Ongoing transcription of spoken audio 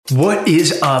What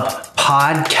is up,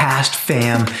 podcast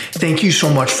fam? Thank you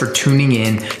so much for tuning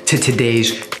in to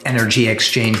today's Energy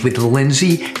Exchange with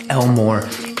Lindsay Elmore.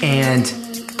 And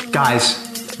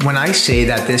guys, when I say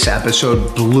that this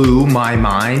episode blew my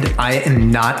mind, I am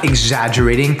not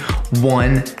exaggerating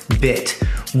one bit.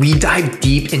 We dive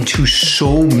deep into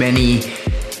so many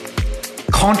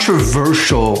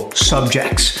controversial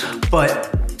subjects, but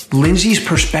Lindsay's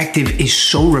perspective is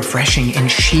so refreshing, and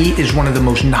she is one of the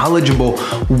most knowledgeable,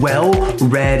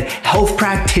 well-read health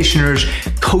practitioners,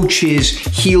 coaches,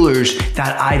 healers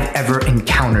that I've ever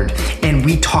encountered. And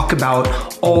we talk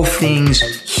about all things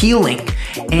healing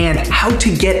and how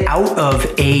to get out of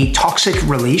a toxic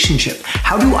relationship,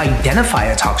 how to identify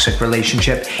a toxic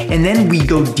relationship, and then we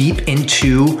go deep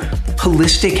into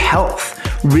holistic health,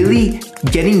 really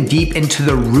getting deep into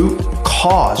the root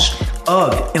cause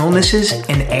of illnesses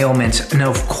and ailments. And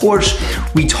of course,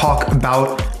 we talk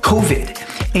about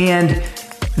COVID and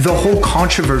the whole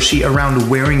controversy around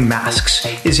wearing masks.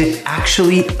 Is it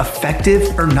actually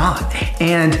effective or not?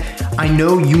 And I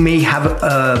know you may have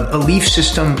a belief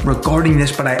system regarding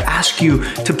this, but I ask you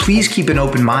to please keep an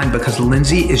open mind because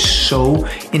Lindsay is so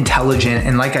intelligent.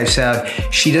 And like I said,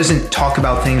 she doesn't talk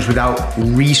about things without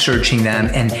researching them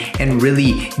and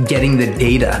really getting the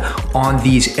data on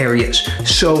these areas.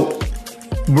 So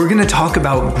we're going to talk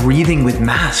about breathing with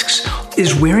masks.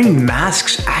 Is wearing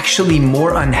masks actually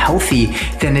more unhealthy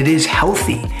than it is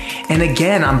healthy? And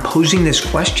again, I'm posing this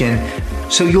question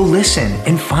so you'll listen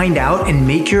and find out and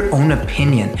make your own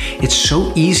opinion. It's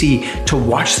so easy to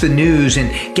watch the news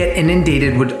and get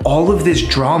inundated with all of this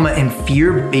drama and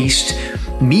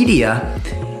fear-based media,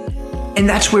 and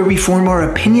that's where we form our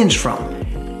opinions from.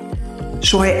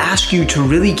 So I ask you to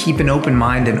really keep an open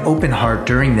mind and open heart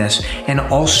during this. And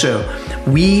also,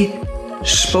 we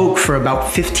spoke for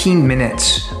about 15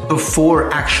 minutes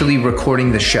before actually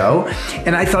recording the show.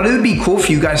 And I thought it would be cool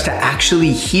for you guys to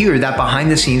actually hear that behind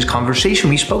the scenes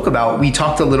conversation we spoke about. We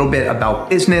talked a little bit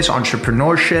about business,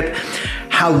 entrepreneurship,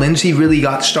 how Lindsay really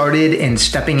got started in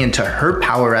stepping into her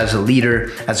power as a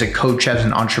leader, as a coach, as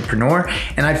an entrepreneur.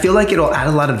 And I feel like it'll add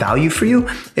a lot of value for you.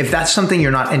 If that's something you're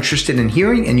not interested in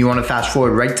hearing and you want to fast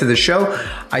forward right to the show,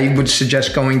 I would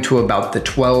suggest going to about the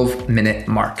 12-minute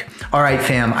mark. All right,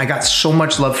 fam, I got so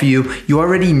much love for you. You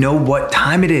already know what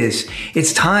time it is.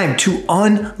 It's time to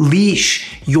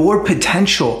unleash your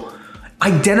potential.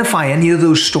 Identify any of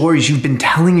those stories you've been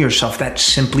telling yourself that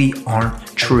simply aren't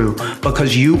true,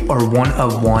 because you are one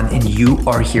of one and you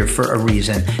are here for a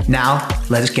reason. Now,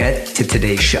 let's get to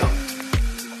today's show.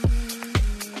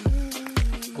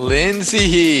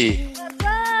 Lindsay. What's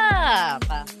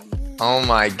up? Oh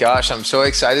my gosh, I'm so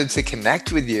excited to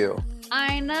connect with you.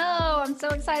 I know. I'm so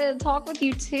excited to talk with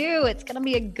you too. It's going to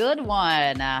be a good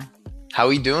one. How are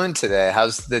we doing today?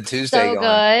 How's the Tuesday So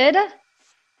going? good.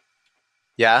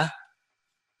 Yeah?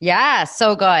 Yeah,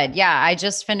 so good. Yeah, I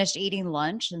just finished eating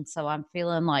lunch, and so I'm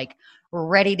feeling like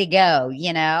ready to go,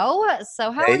 you know?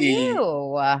 So how are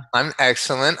you? I'm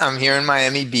excellent. I'm here in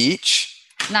Miami Beach.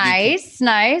 Nice.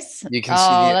 You can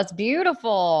see that's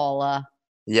beautiful.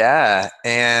 Yeah.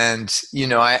 And, you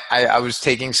know, I was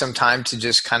taking some time to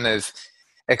just kind of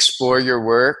explore your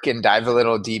work and dive a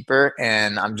little deeper.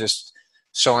 And I'm just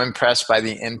so impressed by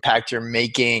the impact you're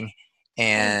making.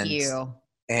 And Thank you.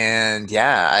 And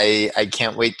yeah, I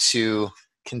can't wait to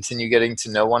continue getting to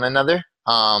know one another.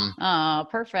 Oh,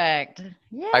 perfect.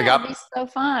 Yeah, it'll be so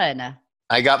fun.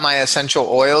 I got my essential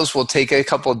oils. We'll take a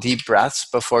couple deep breaths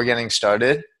before getting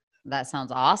started. That sounds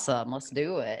awesome. Let's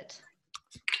do it.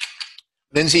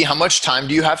 Lindsay, how much time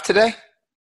do you have today?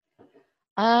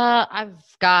 I've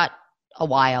got a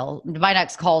while. My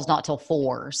next call is not till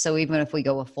 4. So even if we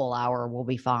go a full hour, we'll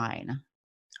be fine.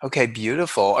 Okay,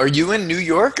 beautiful. Are you in New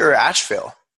York or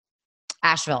Asheville?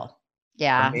 Asheville.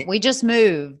 Yeah. We just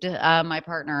moved, my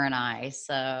partner and I.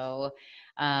 So,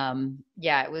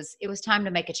 yeah, it was time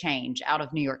to make a change out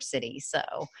of New York City. So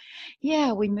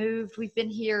yeah, we moved. We've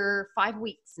been here 5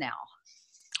 weeks now.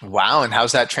 Wow. And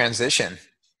how's that transition?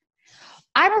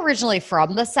 I'm originally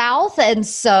from the South, and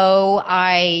so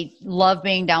I love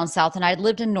being down South, and I'd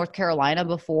lived in North Carolina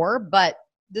before, but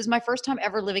this is my first time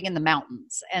ever living in the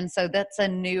mountains. And so that's a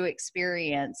new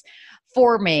experience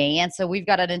for me. And so we've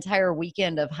got an entire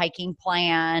weekend of hiking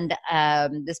planned.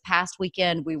 This past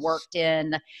weekend, we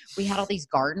had all these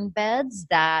garden beds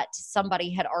that somebody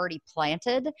had already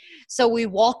planted. So we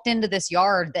walked into this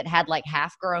yard that had like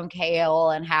half-grown kale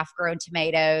and half-grown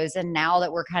tomatoes. And now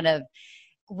that we're kind of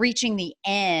reaching the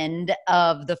end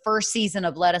of the first season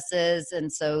of lettuces.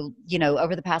 And so, you know,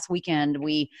 over the past weekend,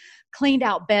 we cleaned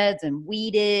out beds and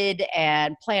weeded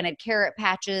and planted carrot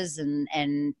patches and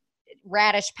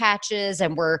radish patches,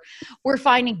 and we're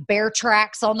finding bear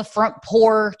tracks on the front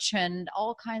porch and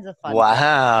all kinds of fun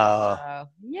Wow. stuff.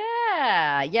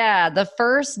 Yeah. The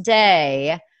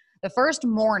first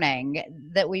morning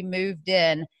that we moved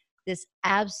in, this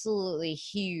absolutely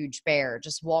huge bear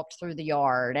just walked through the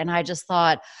yard, and I just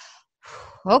thought,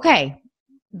 okay,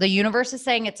 the universe is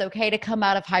saying it's okay to come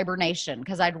out of hibernation,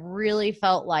 because I'd really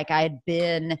felt like I'd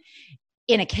been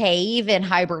in a cave in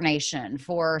hibernation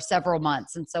for several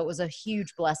months. And so it was a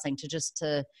huge blessing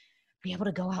to be able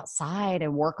to go outside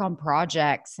and work on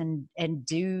projects and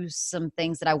do some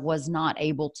things that I was not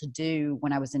able to do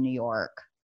when I was in New York.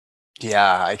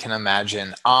 Yeah, I can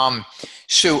imagine.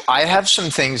 So I have some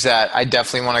things that I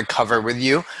definitely want to cover with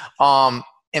you.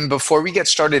 And before we get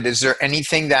started, is there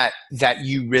anything that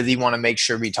you really want to make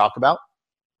sure we talk about?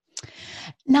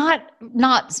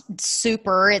 Not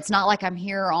super. It's not like I'm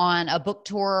here on a book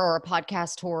tour or a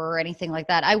podcast tour or anything like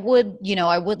that. I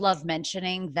would love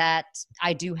mentioning that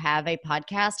I do have a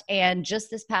podcast, and just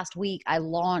this past week I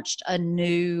launched a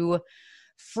new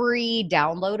free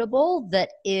downloadable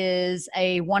that is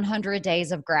a 100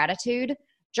 days of gratitude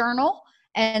journal.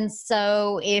 And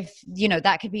so if,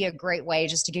 that could be a great way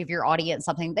just to give your audience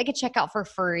something they could check out for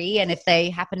free. And if they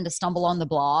happen to stumble on the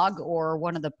blog or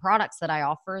one of the products that I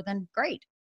offer, then great.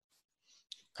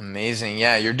 Amazing.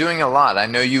 Yeah, you're doing a lot. I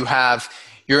know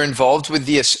you're involved with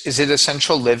is it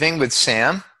Essential Living with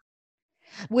Sam?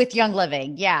 With Young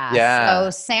Living, yeah. Yeah.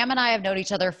 So Sam and I have known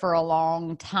each other for a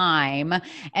long time,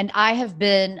 and I have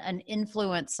been an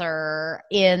influencer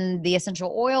in the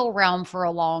essential oil realm for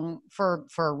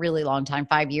a really long time,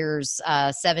 5 years,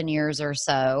 7 years or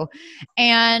so.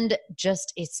 And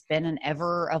just, it's been an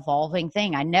ever evolving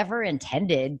thing. I never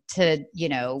intended to,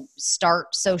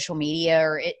 start social media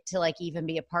or it to like even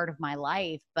be a part of my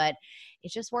life, but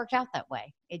it just worked out that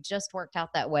way.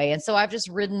 And so I've just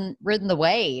ridden the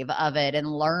wave of it and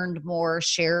learned more,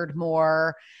 shared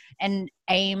more, and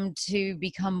aimed to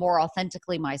become more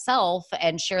authentically myself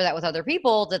and share that with other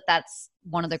people, that's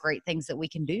one of the great things that we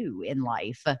can do in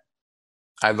life.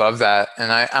 I love that.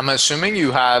 And I'm assuming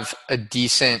you have a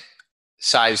decent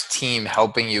sized team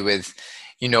helping you with,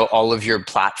 all of your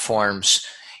platforms,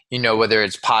 whether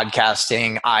it's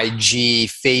podcasting, IG,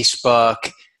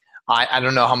 Facebook. I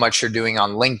don't know how much you're doing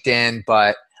on LinkedIn,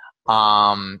 but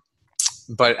how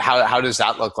does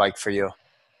that look like for you?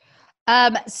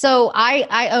 So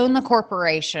I own the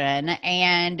corporation,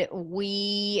 and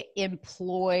we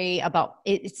employ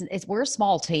we're a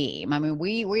small team. I mean,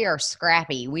 we are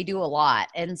scrappy. We do a lot.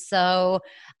 And so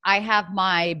I have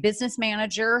my business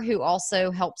manager who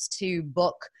also helps to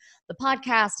book the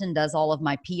podcast and does all of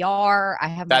my PR. I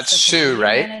have That's Sue,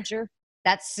 right? Manager.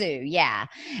 That's Sue, yeah.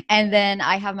 And then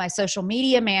I have my social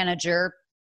media manager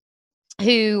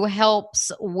who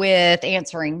helps with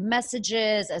answering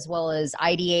messages as well as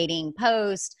ideating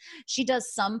posts. She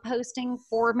does some posting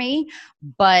for me,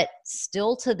 but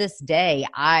still to this day,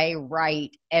 I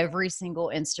write every single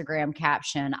Instagram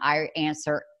caption. I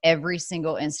answer every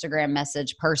single Instagram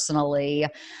message personally.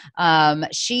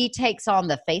 She takes on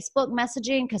the Facebook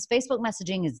messaging, because Facebook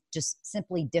messaging is just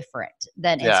simply different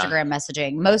than Instagram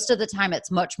messaging. Most of the time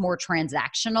it's much more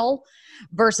transactional,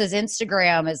 versus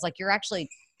Instagram is like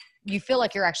you feel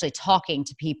like you're actually talking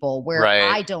to people, where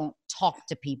I don't talk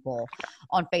to people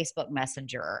on Facebook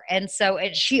Messenger. And so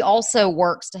she also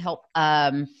works to help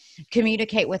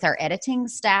communicate with our editing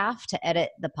staff to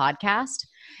edit the podcast.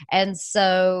 And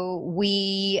so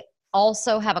we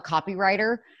also have a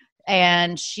copywriter,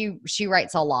 and she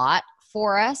writes a lot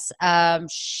for us,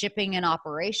 shipping and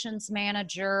operations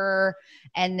manager.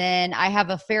 And then I have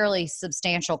a fairly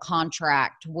substantial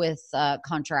contract with a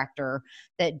contractor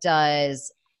that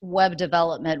does web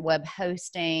development, web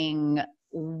hosting,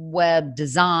 web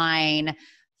design,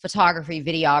 photography,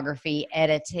 videography,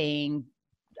 editing,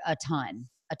 a ton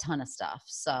of stuff.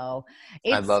 So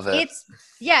I love it.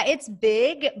 It's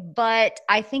big, but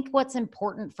I think what's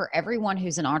important for everyone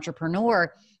who's an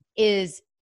entrepreneur is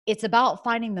it's about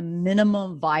finding the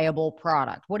minimum viable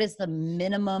product. What is the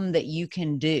minimum that you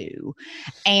can do?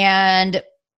 And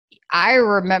I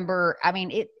remember,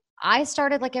 I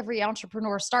started like every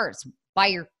entrepreneur starts, by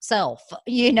yourself,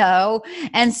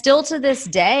 and still to this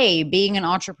day, being an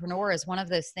entrepreneur is one of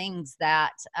those things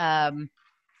that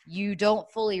you don't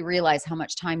fully realize how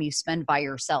much time you spend by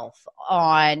yourself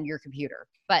on your computer,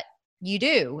 but you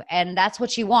do. And that's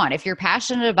what you want. If you're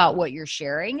passionate about what you're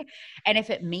sharing, and if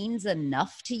it means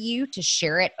enough to you to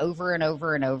share it over and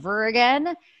over and over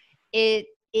again, it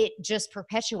just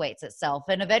perpetuates itself.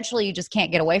 And eventually you just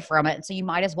can't get away from it. So you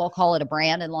might as well call it a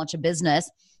brand and launch a business,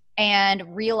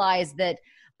 and realize that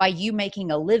by you making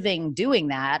a living doing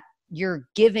that, you're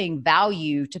giving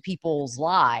value to people's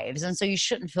lives. And so you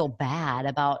shouldn't feel bad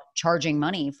about charging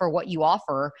money for what you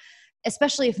offer,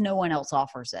 especially if no one else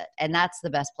offers it. And that's the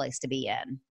best place to be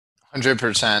in.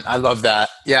 100%. I love that.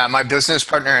 Yeah. My business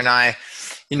partner and I,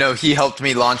 he helped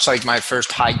me launch like my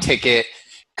first high ticket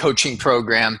coaching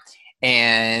program.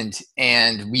 And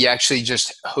we actually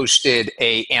just hosted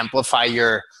a Amplify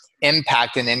Your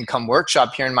Impact and Income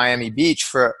workshop here in Miami Beach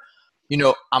for,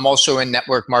 I'm also in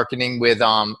network marketing with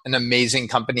an amazing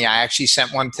company. I actually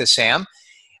sent one to Sam.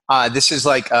 This is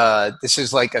like a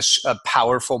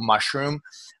powerful mushroom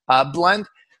blend,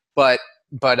 but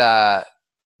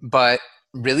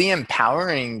really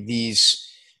empowering these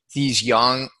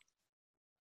young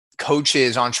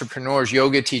coaches, entrepreneurs,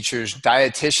 yoga teachers,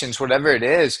 dietitians, whatever it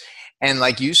is. And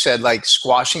like you said, like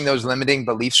squashing those limiting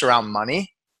beliefs around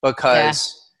money,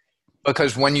 because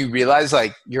when you realize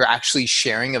like you're actually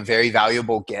sharing a very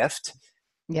valuable gift,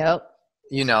 yep,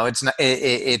 it's not,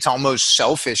 it's almost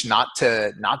selfish not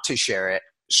to share it.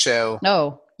 So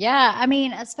no, yeah. I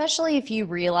mean, especially if you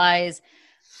realize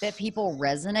that people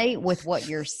resonate with what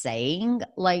you're saying,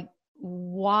 like,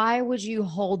 why would you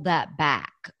hold that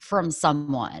back from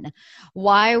someone?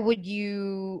 Why would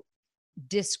you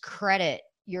discredit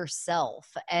yourself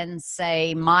and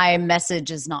say my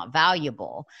message is not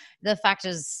valuable? The fact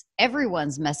is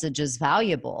everyone's message is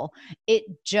valuable. It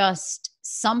just,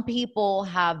 some people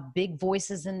have big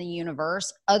voices in the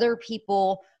universe, other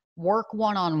people work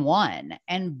one-on-one,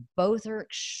 and both are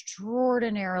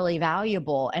extraordinarily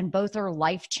valuable and both are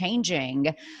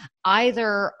life-changing,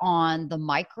 either on the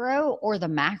micro or the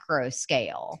macro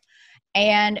scale.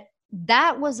 And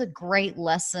that was a great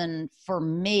lesson for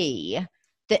me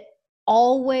that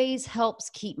always helps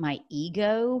keep my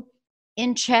ego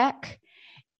in check,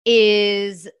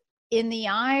 is in the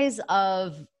eyes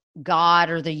of God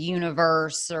or the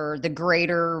universe or the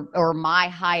greater or my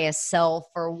highest self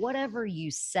or whatever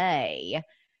you say,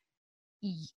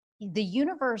 the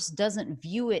universe doesn't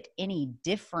view it any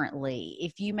differently.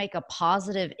 If you make a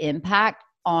positive impact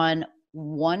on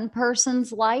one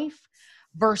person's life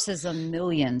versus a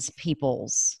million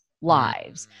people's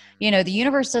lives, the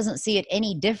universe doesn't see it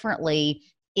any differently.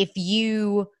 If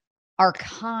you are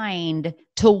kind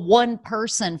to one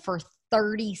person for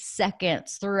 30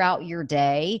 seconds throughout your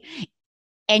day,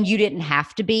 and you didn't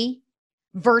have to be,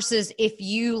 versus if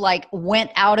you like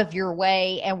went out of your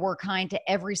way and were kind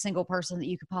to every single person that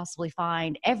you could possibly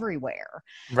find everywhere.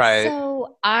 Right.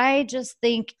 So I just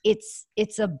think it's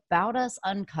about us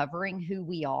uncovering who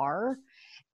we are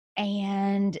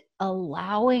and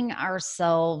allowing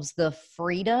ourselves the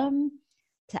freedom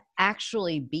to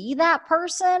actually be that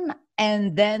person.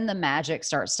 And then the magic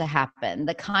starts to happen.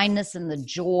 The kindness and the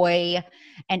joy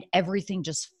and everything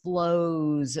just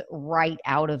flows right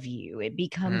out of you. It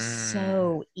becomes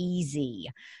so easy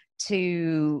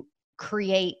to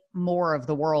create more of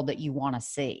the world that you want to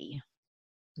see.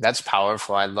 That's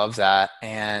powerful. I love that.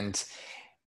 And,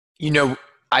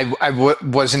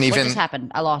 wasn't even... What just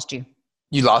happened? I lost you.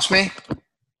 You lost me?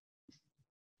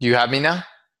 Do you have me now?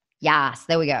 Yes,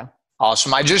 there we go.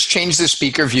 Awesome. I just changed the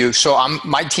speaker view. So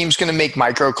my team's going to make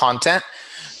micro content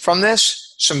from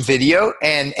this, some video,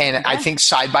 and okay. I think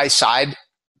side by side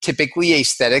typically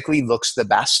aesthetically looks the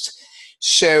best.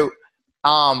 So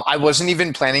I wasn't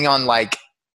even planning on like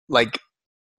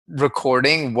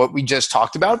recording what we just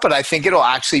talked about, but I think it'll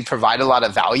actually provide a lot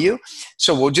of value.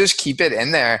 So we'll just keep it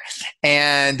in there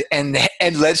and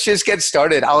let's just get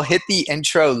started. I'll hit the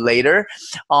intro later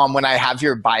when I have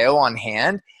your bio on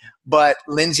hand. But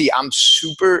Lindsay, I'm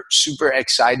super, super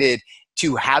excited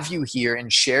to have you here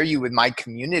and share you with my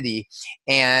community.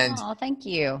 And thank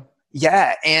you.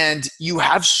 Yeah. And you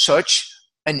have such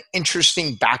an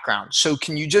interesting background. So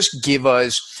can you just give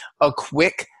us a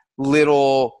quick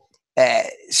little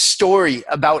story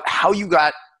about how you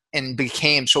got and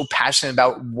became so passionate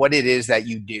about what it is that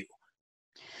you do?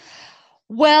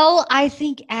 Well, I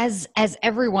think as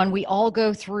everyone, we all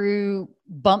go through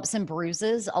bumps and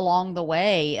bruises along the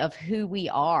way of who we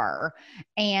are.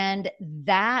 And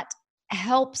that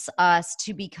helps us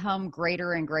to become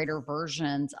greater and greater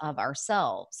versions of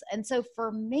ourselves. And so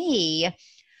for me,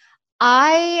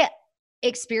 I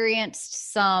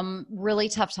experienced some really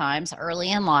tough times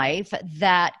early in life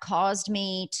that caused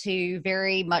me to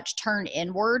very much turn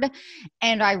inward.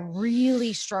 And I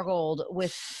really struggled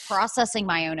with processing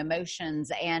my own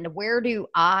emotions and where do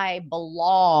I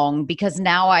belong, because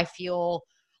now I feel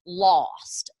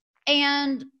lost.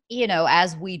 And,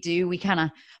 as we do, we kind of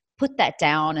put that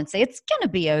down and say, it's going to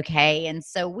be okay. And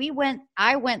so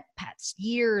I went past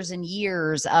years and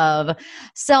years of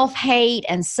self-hate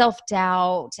and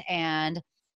self-doubt and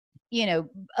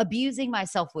abusing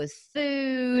myself with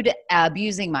food,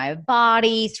 abusing my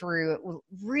body through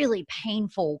really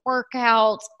painful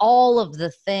workouts, all of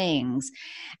the things.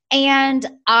 And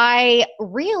I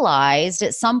realized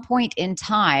at some point in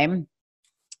time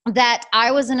that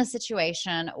I was in a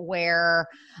situation where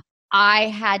I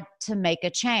had to make a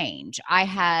change. I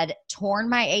had torn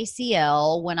my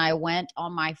ACL when I went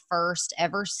on my first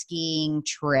ever skiing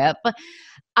trip.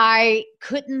 I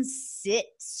couldn't sit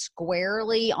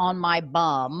squarely on my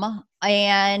bum,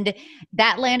 and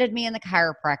that landed me in the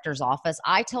chiropractor's office.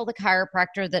 I told the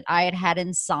chiropractor that I had had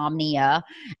insomnia,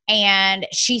 and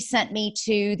she sent me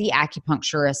to the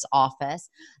acupuncturist's office.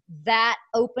 That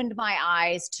opened my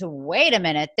eyes to, wait a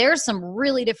minute, there's some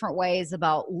really different ways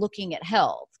about looking at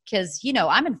health. Because,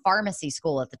 I'm in pharmacy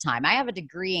school at the time. I have a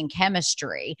degree in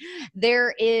chemistry.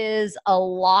 There is a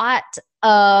lot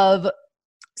of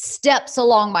steps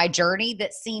along my journey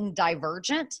that seem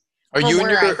divergent. Are you in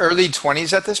your early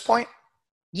 20s at this point?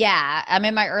 Yeah, I'm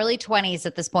in my early 20s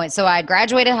at this point. So I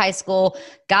graduated high school,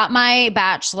 got my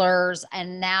bachelor's,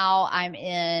 and now I'm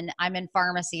in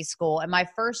pharmacy school. And my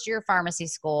first year of pharmacy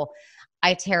school,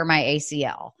 I tear my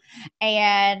ACL.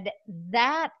 And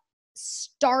that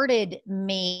started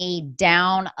me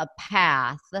down a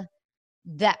path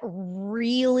that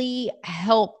really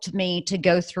helped me to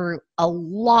go through a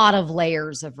lot of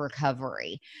layers of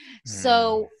recovery.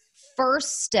 So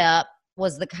first step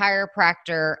was the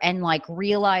chiropractor and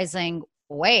realizing,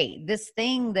 wait, this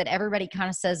thing that everybody kind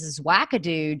of says is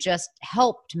wackadoo just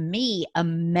helped me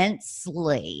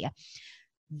immensely.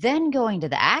 Then going to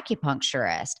the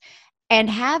acupuncturist and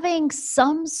having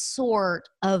some sort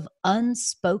of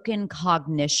unspoken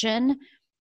cognition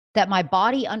that my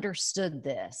body understood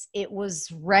this. It was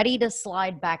ready to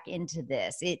slide back into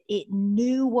this. It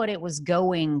knew what it was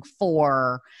going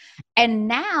for. And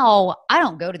now I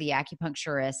don't go to the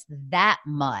acupuncturist that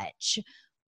much.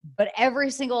 But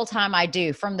every single time I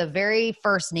do, from the very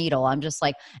first needle, I'm just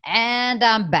like, and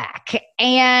I'm back.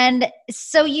 And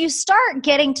so you start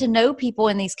getting to know people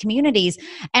in these communities.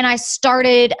 And I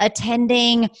started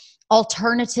attending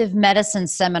alternative medicine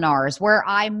seminars where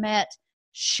I met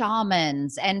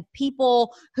shamans and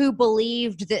people who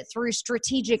believed that through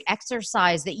strategic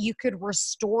exercise that you could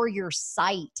restore your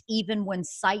sight even when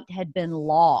sight had been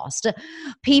lost.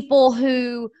 People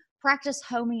who practice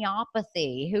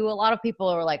homeopathy, who a lot of people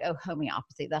are like, oh,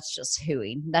 homeopathy, that's just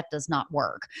hooey. That does not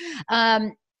work.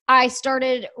 I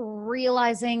started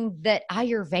realizing that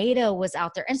Ayurveda was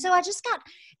out there. And so I just got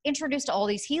introduced to all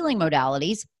these healing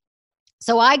modalities.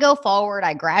 So I go forward,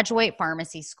 I graduate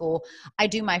pharmacy school. I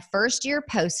do my first year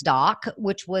postdoc,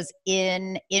 which was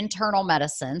in internal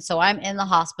medicine. So I'm in the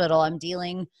hospital. I'm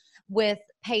dealing with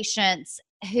patients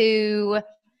who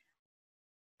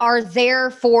are there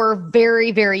for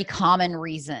very, very common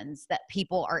reasons that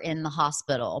people are in the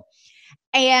hospital.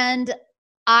 And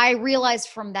I realized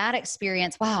from that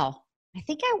experience, wow, I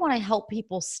think I want to help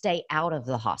people stay out of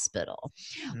the hospital,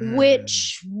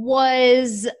 which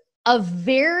was a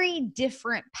very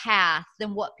different path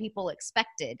than what people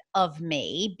expected of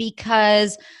me,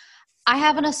 because I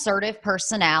have an assertive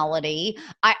personality.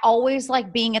 I always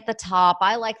like being at the top.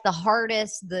 I like the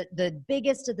hardest, the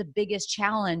biggest of the biggest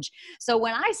challenge. So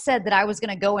when I said that I was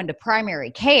going to go into primary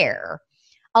care,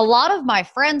 a lot of my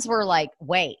friends were like,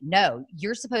 wait, no,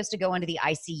 you're supposed to go into the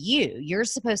ICU. You're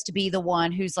supposed to be the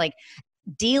one who's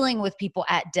dealing with people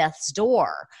at death's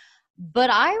door. But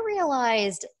I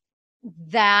realized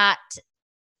that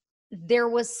there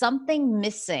was something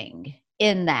missing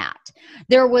in that.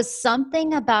 There was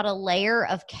something about a layer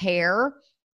of care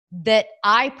that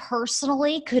I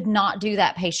personally could not do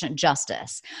that patient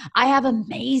justice. I have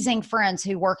amazing friends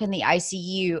who work in the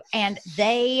ICU, and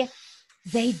they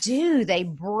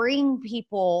bring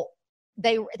people,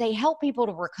 they help people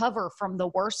to recover from the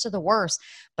worst of the worst.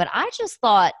 But I just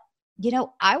thought,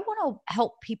 I want to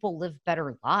help people live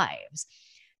better lives.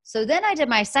 So then I did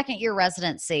my second year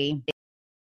residency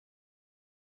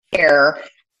here,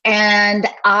 and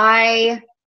I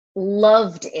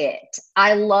loved it.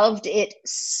 I loved it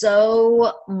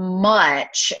so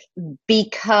much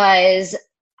because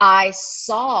I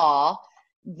saw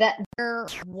that there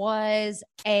was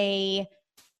a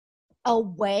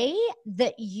way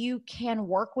that you can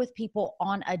work with people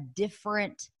on a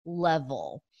different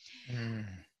level.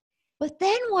 But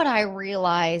then what I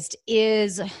realized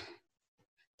is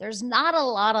there's not a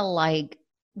lot of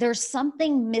there's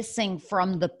something missing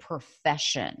from the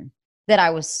profession that I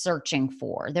was searching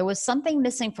for. There was something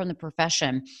missing from the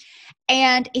profession.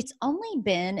 And it's only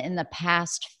been in the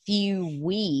past few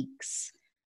weeks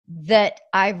that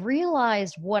I've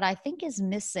realized what I think is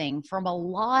missing from a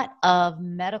lot of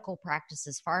medical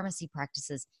practices, pharmacy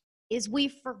practices, is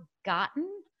we've forgotten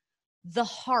the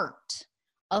heart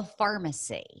of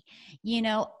pharmacy,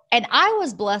 and I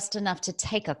was blessed enough to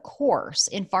take a course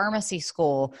in pharmacy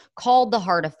school called The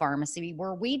Heart of Pharmacy,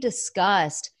 where we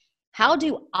discussed how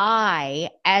do I,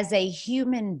 as a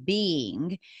human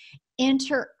being,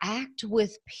 interact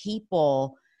with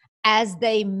people as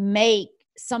they make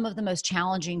some of the most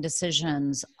challenging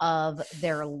decisions of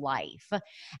their life.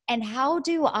 And how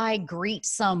do I greet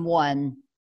someone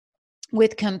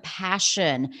with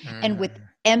compassion and with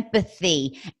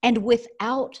empathy and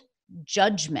without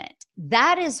judgment?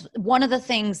 That is one of the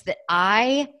things that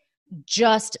I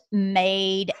just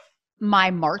made my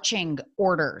marching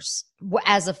orders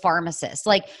as a pharmacist.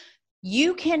 Like,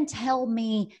 you can tell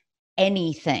me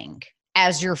anything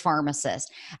as your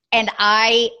pharmacist, and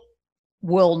I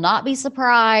will not be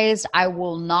surprised. I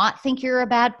will not think you're a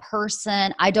bad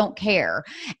person. I don't care.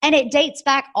 And it dates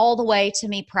back all the way to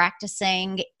me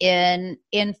practicing in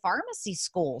pharmacy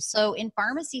school. So in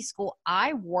pharmacy school,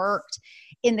 I worked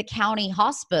in the county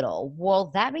hospital.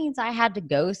 Well, that means I had to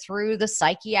go through the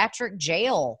psychiatric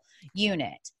jail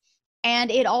unit. And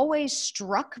it always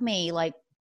struck me like,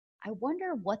 I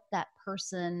wonder what that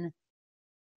person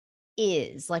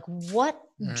is, like, what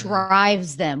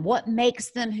drives them, what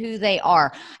makes them who they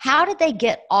are, how did they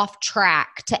get off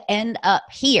track to end up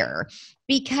here?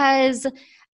 Because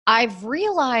I've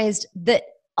realized that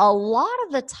a lot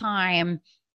of the time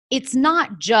it's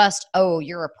not just, oh,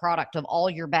 you're a product of all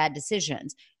your bad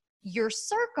decisions. Your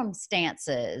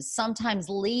circumstances sometimes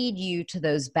lead you to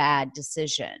those bad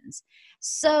decisions.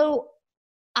 So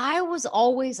I was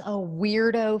always a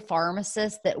weirdo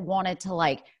pharmacist that wanted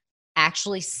to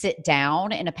actually sit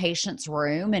down in a patient's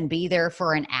room and be there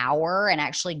for an hour and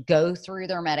actually go through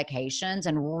their medications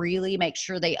and really make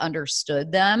sure they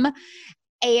understood them.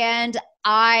 And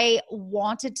I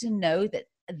wanted to know that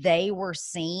they were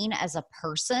seen as a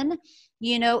person.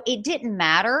 It didn't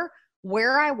matter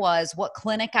where I was, what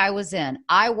clinic I was in.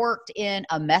 I worked in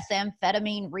a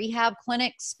methamphetamine rehab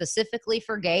clinic specifically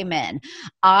for gay men.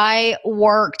 I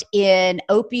worked in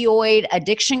opioid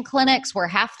addiction clinics where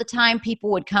half the time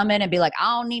people would come in and be like,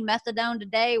 I don't need methadone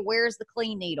today. Where's the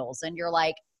clean needles? And you're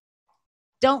like,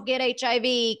 don't get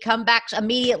HIV. Come back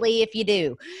immediately if you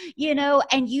do.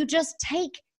 And you just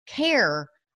take care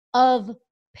of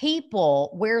people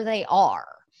where they are.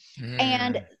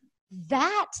 And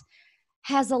that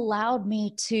has allowed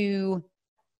me to,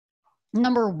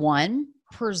 number one,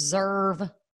 preserve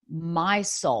my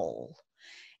soul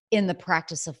in the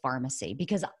practice of pharmacy,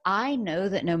 because I know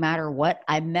that no matter what,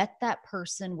 I met that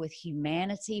person with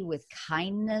humanity, with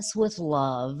kindness, with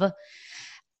love.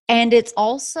 And it's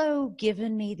also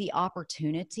given me the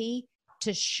opportunity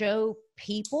to show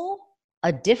people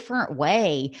a different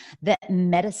way that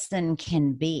medicine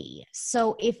can be.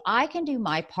 So if I can do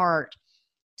my part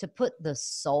to put the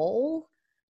soul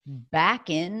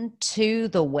back into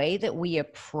the way that we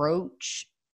approach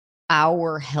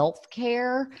our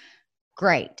healthcare,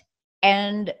 great.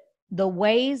 And the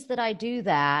ways that I do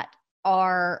that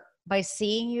are by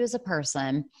seeing you as a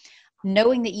person,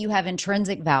 knowing that you have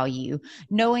intrinsic value,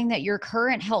 knowing that your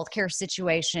current healthcare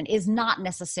situation is not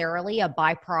necessarily a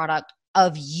byproduct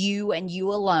of you and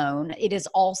you alone. It is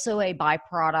also a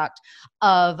byproduct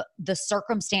of the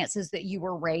circumstances that you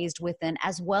were raised within,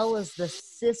 as well as the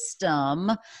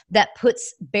system that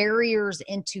puts barriers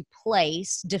into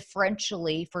place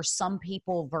differentially for some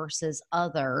people versus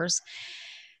others.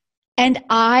 And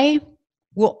I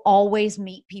will always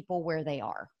meet people where they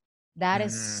are. That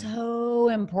is so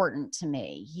important to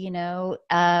me,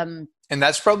 And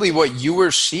that's probably what you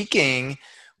were seeking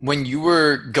when you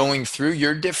were going through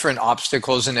your different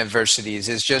obstacles and adversities,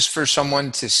 is just for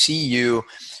someone to see you,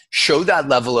 show that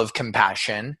level of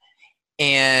compassion,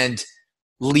 and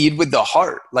lead with the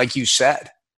heart, like you said.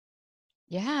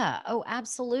 Yeah. Oh,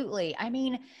 absolutely. I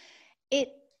mean,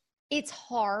 it's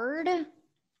hard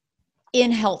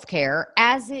in healthcare,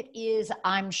 as it is,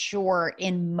 I'm sure,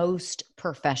 in most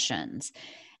professions.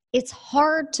 It's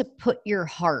hard to put your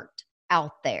heart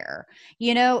out there.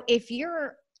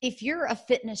 If you're a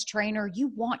fitness trainer, you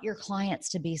want your clients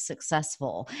to be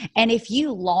successful. And if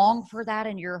you long for that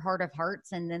in your heart of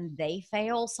hearts and then they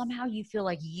fail, somehow you feel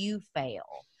like you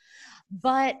fail.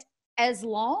 But as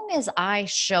long as I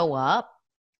show up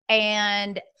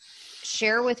and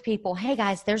share with people, hey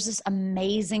guys, there's this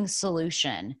amazing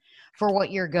solution for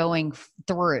what you're going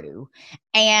through.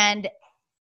 And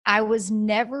I was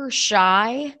never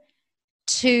shy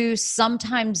to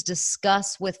sometimes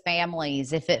discuss with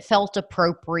families, if it felt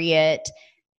appropriate,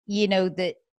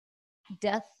 that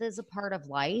death is a part of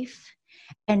life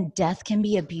and death can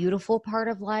be a beautiful part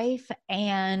of life.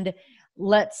 And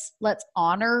let's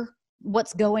honor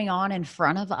what's going on in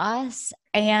front of us.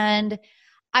 And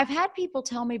I've had people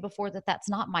tell me before that that's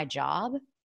not my job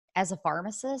as a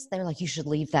pharmacist. They're like, you should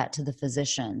leave that to the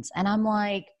physicians. And I'm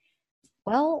like,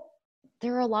 well,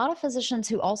 there are a lot of physicians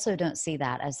who also don't see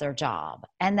that as their job.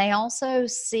 And they also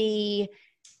see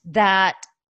that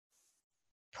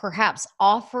perhaps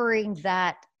offering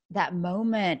that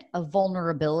moment of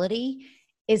vulnerability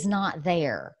is not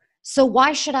there. So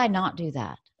why should I not do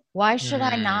that? Why should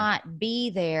I not be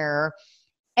there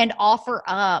and offer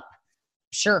up?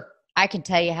 Sure, I can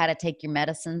tell you how to take your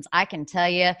medicines. I can tell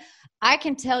you,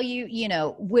 you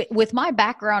know, with my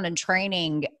background and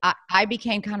training, I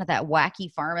became kind of that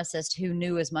wacky pharmacist who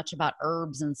knew as much about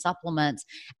herbs and supplements.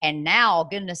 And now,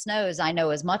 goodness knows, I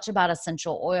know as much about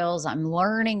essential oils. I'm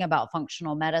learning about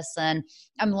functional medicine.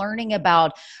 I'm learning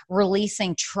about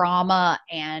releasing trauma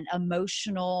and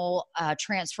emotional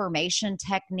transformation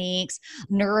techniques,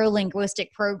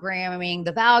 neuro-linguistic programming,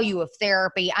 the value of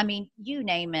therapy. I mean, you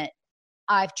name it,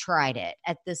 I've tried it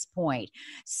at this point.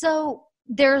 So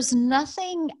there's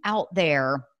nothing out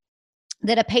there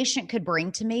that a patient could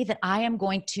bring to me that I am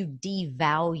going to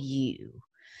devalue.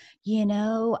 You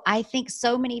know, I think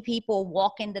so many people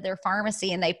walk into their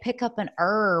pharmacy and they pick up an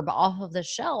herb off of the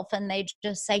shelf and they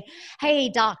just say, hey,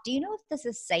 doc, do you know if this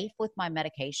is safe with my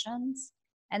medications?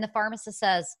 And the pharmacist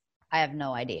says, I have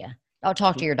no idea. I'll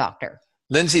talk to your doctor.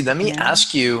 Lindsay, let me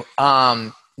ask you,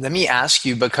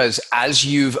 because as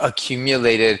you've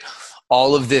accumulated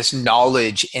all of this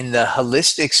knowledge in the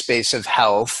holistic space of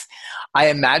health, I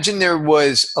imagine there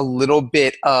was a little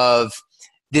bit of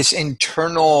this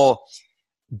internal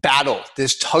battle,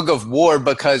 this tug of war,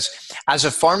 because as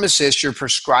a pharmacist, you're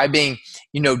prescribing,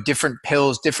 you know, different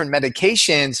pills, different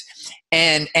medications,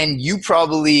 and you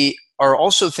probably are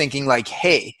also thinking like,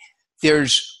 hey,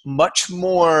 there's much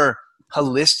more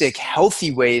holistic,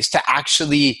 healthy ways to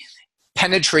actually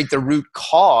penetrate the root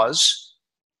cause,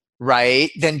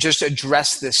 right, than just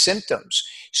address the symptoms.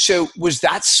 So was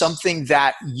that something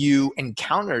that you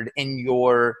encountered in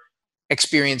your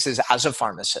experiences as a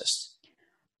pharmacist?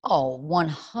 Oh,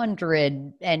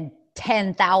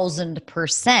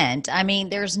 110,000%. I mean,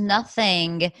 there's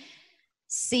nothing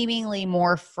seemingly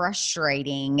more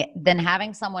frustrating than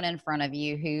having someone in front of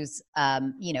you who's,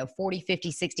 40,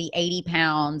 50, 60, 80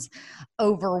 pounds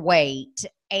overweight.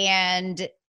 And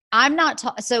I'm not,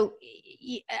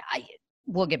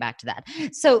 we'll get back to that.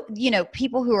 So, you know,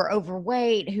 people who are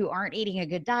overweight, who aren't eating a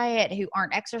good diet, who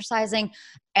aren't exercising,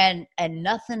 and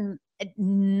nothing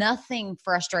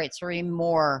frustrates me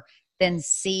more than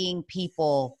seeing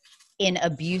people in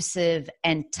abusive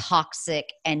and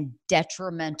toxic and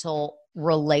detrimental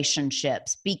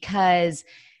relationships, because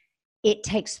it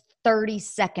takes 30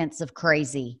 seconds of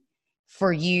crazy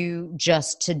for you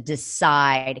just to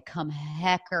decide, come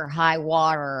heck or high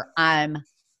water, I'm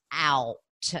out.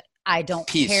 I don't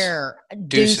care.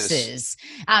 Deuces.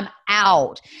 I'm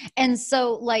out. And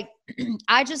so, like,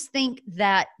 I just think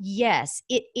that, yes,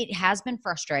 it has been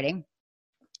frustrating.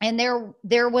 And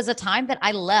there was a time that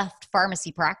I left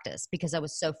pharmacy practice because I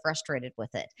was so frustrated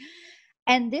with it.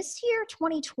 And this year,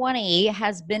 2020,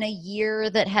 has been a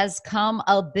year that has come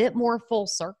a bit more full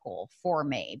circle for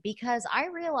me, because I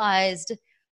realized,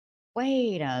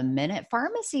 wait a minute,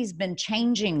 pharmacy's been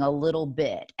changing a little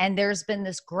bit. And there's been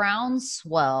this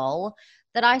groundswell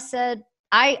that I said,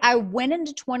 I went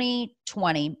into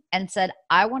 2020 and said,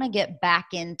 I want to get back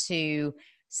into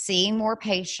seeing more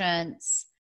patients,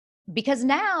 because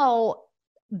now,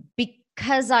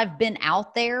 because I've been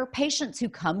out there, patients who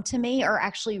come to me are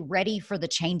actually ready for the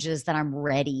changes that I'm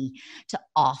ready to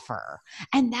offer.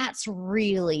 And that's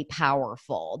really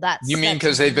powerful. You mean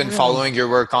because they've been following your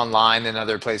work online and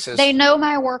other places? They know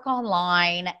my work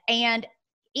online. And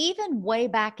even way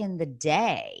back in the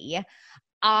day,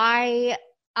 I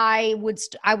would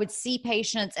see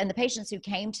patients, and the patients who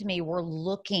came to me were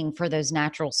looking for those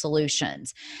natural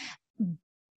solutions.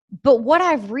 But what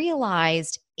I've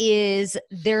realized is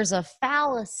there's a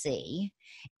fallacy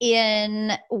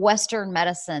in Western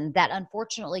medicine that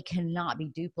unfortunately cannot be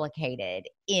duplicated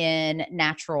in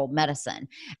natural medicine.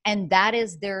 And that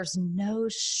is, there's no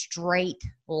straight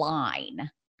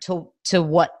line to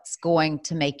what's going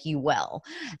to make you well.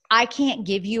 I can't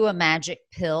give you a magic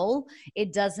pill.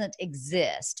 It doesn't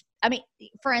exist. I mean,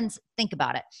 friends, think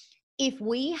about it. If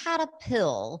we had a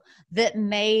pill that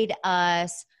made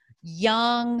us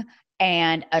young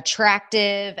and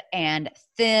attractive and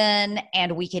thin,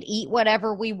 and we could eat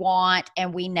whatever we want,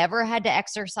 and we never had to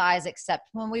exercise except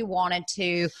when we wanted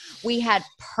to, we had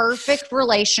perfect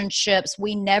relationships,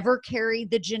 we never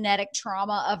carried the genetic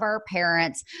trauma of our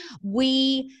parents,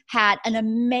 we had an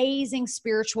amazing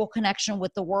spiritual connection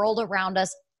with the world around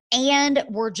us, and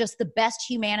were just the best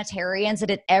humanitarians that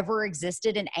had ever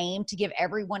existed and aimed to give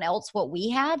everyone else what we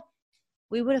had,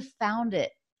 we would have found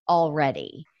it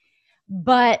already.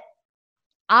 But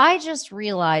I just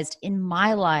realized in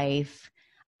my life,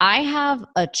 I have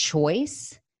a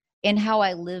choice in how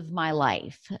I live my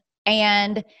life.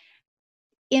 And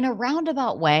in a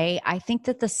roundabout way, I think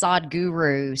that the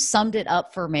Sadhguru summed it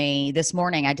up for me this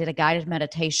morning. I did a guided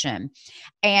meditation,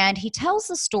 and he tells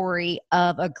the story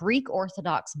of a Greek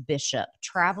Orthodox bishop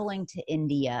traveling to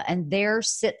India, and there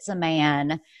sits a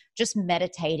man just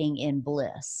meditating in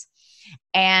bliss.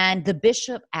 And the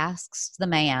bishop asks the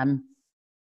man,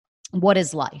 "What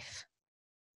is life?"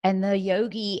 And the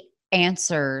yogi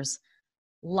answers,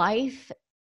 "Life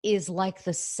is like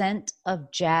the scent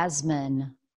of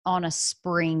jasmine on a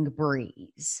spring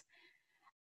breeze."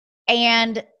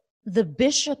 And the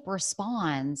bishop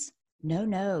responds,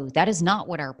 no, that is not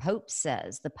what our Pope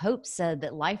says. The Pope said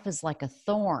that life is like a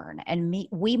thorn, and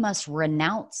we must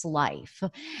renounce life,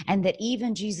 and that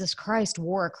even Jesus Christ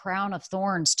wore a crown of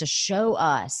thorns to show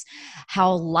us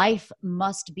how life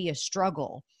must be a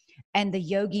struggle. And the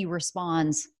yogi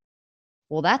responds,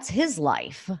 well, that's his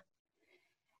life.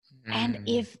 And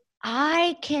if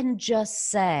I can just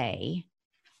say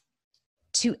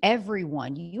to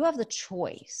everyone, you have the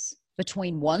choice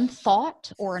between one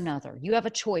thought or another. You have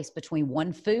a choice between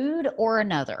one food or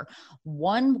another,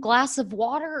 one glass of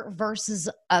water versus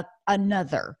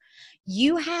another.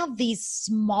 You have these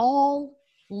small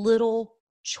little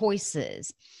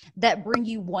choices that bring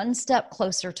you one step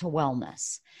closer to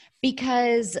wellness,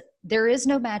 because there is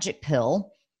no magic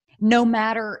pill. No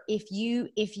matter if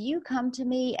you come to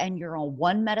me and you're on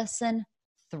one medicine,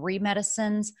 3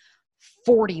 medicines,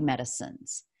 40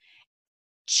 medicines,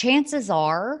 chances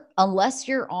are, unless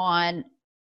you're on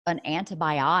an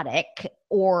antibiotic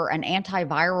or an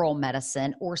antiviral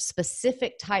medicine or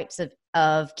specific types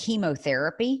of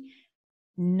chemotherapy,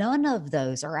 none of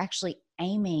those are actually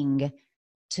aiming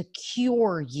to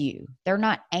cure you. They're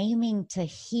not aiming to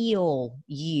heal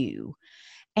you.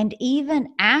 And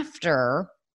even after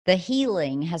the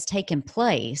healing has taken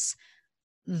place,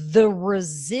 the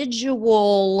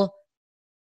residual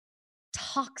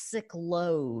toxic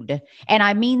load, and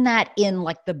I mean that in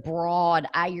like the broad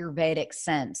Ayurvedic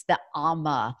sense, the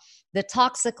ama, the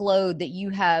toxic load that you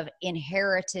have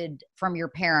inherited from your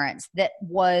parents, that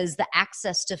was the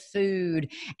access to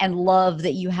food and love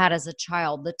that you had as a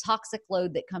child, the toxic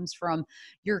load that comes from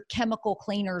your chemical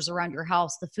cleaners around your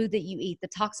house, the food that you eat,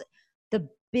 the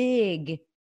big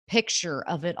picture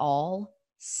of it all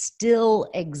still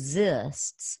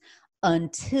exists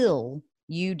until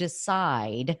you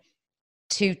decide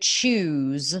to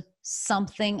choose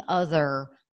something other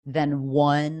than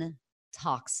one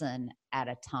toxin at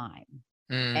a time.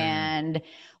 And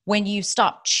when you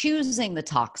stop choosing the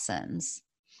toxins,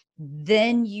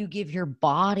 then you give your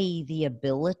body the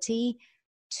ability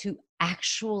to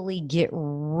actually get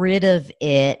rid of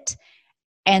it.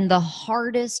 And the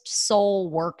hardest soul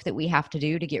work that we have to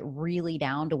do to get really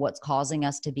down to what's causing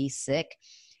us to be sick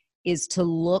is to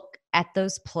look at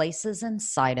those places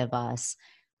inside of us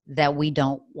that we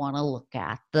don't want to look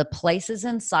at, the places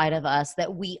inside of us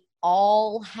that we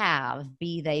all have,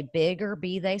 be they big or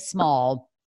be they small,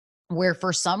 where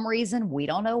for some reason, we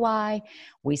don't know why,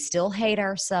 we still hate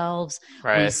ourselves.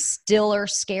 Right. We still are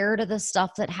scared of the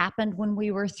stuff that happened when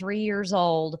we were 3 years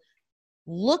old.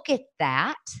 Look at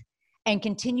that and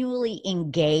continually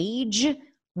engage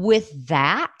with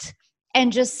that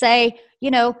and just say,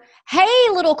 hey,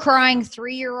 little crying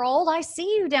 3-year-old, I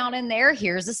see you down in there.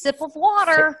 Here's a sip of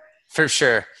water. For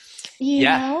sure. You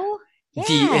know? Yeah.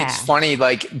 It's funny,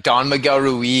 like Don Miguel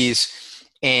Ruiz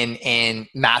in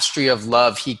Mastery of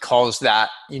Love, he calls that,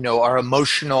 our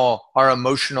emotional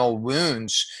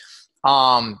wounds.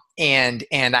 And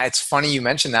it's funny you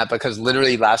mentioned that, because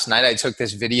literally last night I took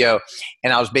this video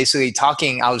and I was basically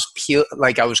talking, I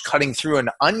was cutting through an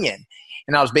onion,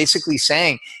 and I was basically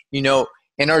saying,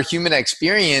 in our human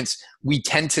experience, we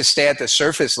tend to stay at the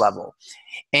surface level.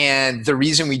 And the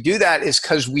reason we do that is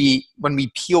because when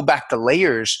we peel back the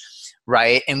layers,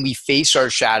 right, and we face our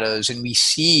shadows and we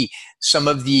see some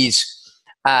of these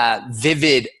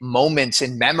vivid moments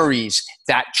and memories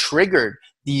that triggered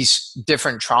these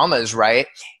different traumas, right,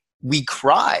 we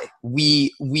cry,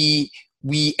 we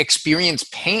experience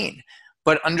pain,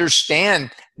 but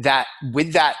understand that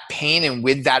with that pain and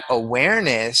with that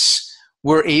awareness,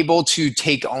 we're able to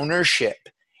take ownership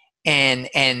and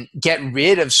get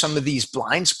rid of some of these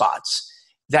blind spots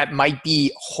that might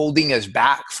be holding us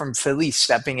back from fully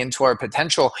stepping into our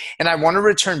potential. And I want to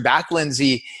return back,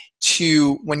 Lindsay,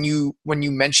 to when you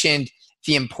mentioned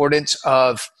the importance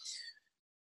of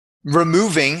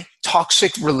removing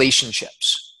toxic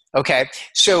relationships. Okay.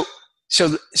 So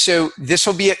this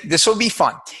will be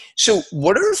fun. So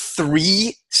what are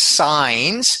 3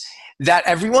 signs that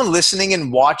everyone listening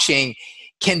and watching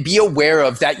can be aware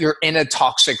of that you're in a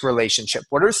toxic relationship?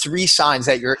 What are 3 signs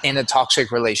that you're in a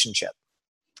toxic relationship?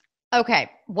 Okay.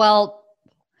 Well,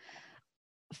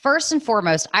 first and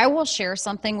foremost, I will share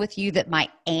something with you that my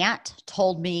aunt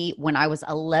told me when I was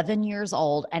 11 years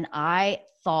old, and I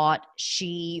thought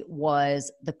she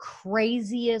was the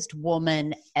craziest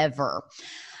woman ever.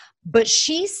 But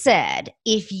she said,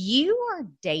 if you are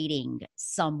dating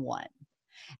someone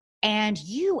and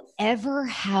you ever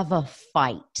have a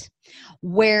fight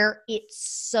where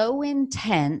it's so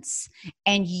intense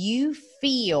and you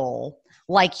feel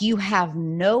like you have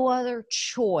no other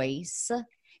choice,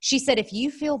 she said, if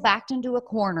you feel backed into a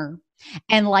corner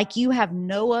and like you have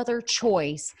no other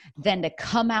choice than to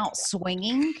come out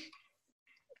swinging,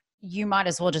 you might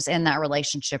as well just end that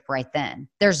relationship right then.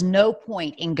 There's no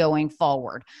point in going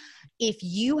forward. If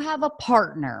you have a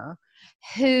partner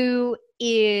who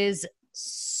is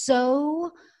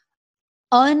so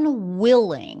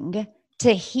unwilling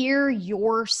to hear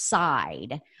your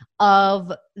side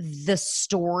of the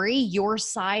story, your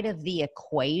side of the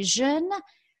equation,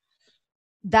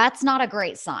 that's not a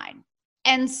great sign.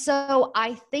 And so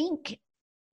I think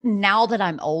now that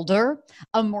I'm older,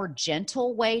 a more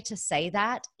gentle way to say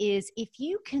that is if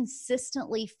you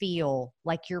consistently feel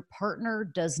like your partner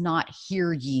does not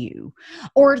hear you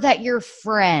or that your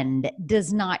friend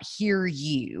does not hear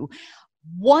you,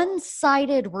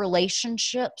 one-sided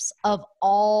relationships of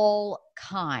all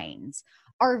kinds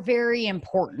are very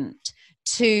important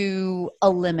to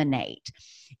eliminate.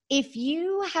 If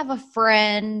you have a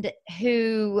friend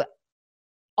who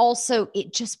also,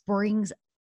 it just brings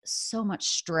so much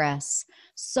stress,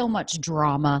 so much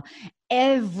drama.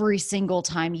 Every single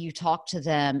time you talk to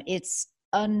them, it's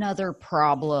another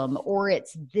problem, or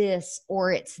it's this,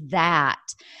 or it's that.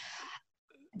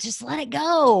 Just let it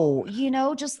go,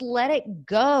 just let it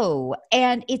go.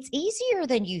 And it's easier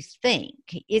than you think.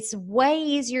 It's way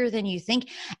easier than you think.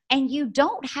 And you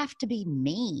don't have to be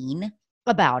mean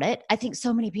about it. I think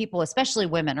so many people, especially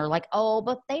women, are like, oh,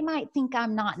 but they might think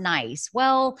I'm not nice.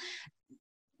 Well,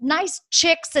 nice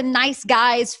chicks and nice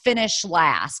guys finish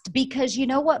last, because you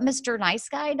know what Mr. Nice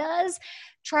Guy does?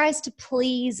 Tries to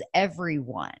please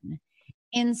everyone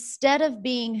instead of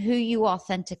being who you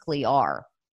authentically are.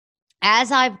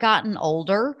 As I've gotten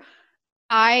older,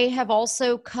 I have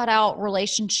also cut out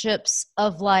relationships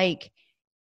of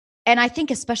and I think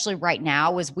especially right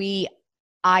now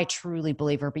I truly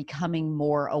believe are becoming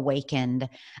more awakened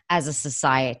as a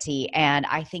society. And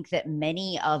I think that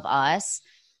many of us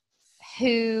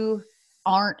who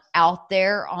aren't out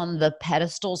there on the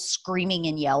pedestal screaming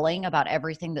and yelling about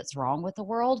everything that's wrong with the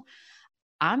world,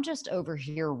 I'm just over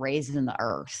here raising the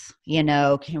earth.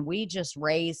 Can we just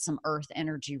raise some earth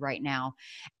energy right now?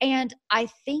 And I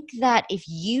think that if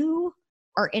you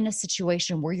are in a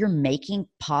situation where you're making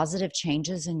positive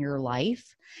changes in your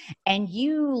life and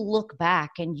you look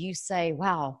back and you say,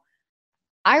 wow,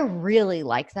 I really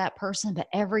like that person, but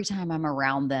every time I'm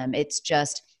around them, it's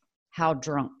just, how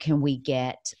drunk can we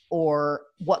get? Or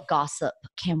what gossip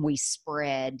can we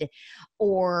spread?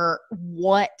 Or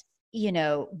what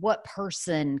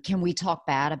person can we talk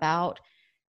bad about?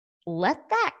 Let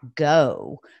that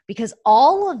go, because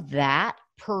all of that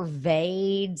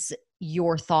pervades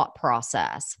your thought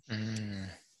process.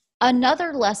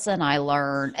 Another lesson I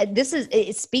learned,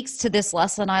 it speaks to this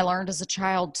lesson I learned as a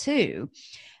child too.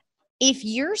 If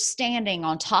you're standing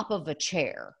on top of a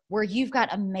chair where you've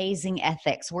got amazing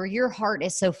ethics, where your heart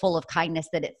is so full of kindness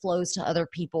that it flows to other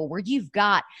people, where you've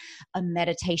got a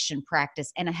meditation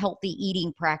practice and a healthy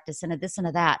eating practice and a this and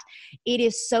a that, it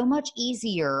is so much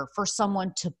easier for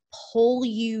someone to pull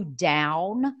you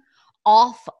down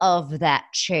off of that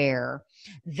chair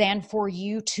than for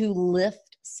you to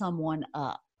lift someone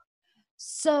up.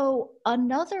 So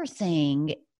another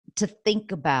thing to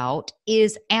think about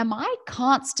is, am I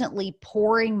constantly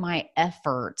pouring my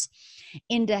efforts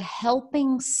into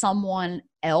helping someone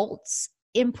else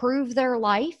improve their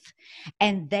life,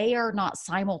 and they are not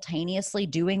simultaneously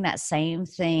doing that same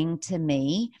thing to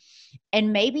me?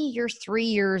 And maybe you're 3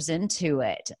 years into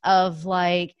it of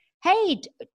hey,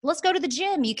 let's go to the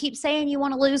gym. You keep saying you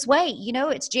want to lose weight.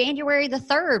 It's January the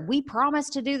 3rd. We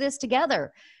promised to do this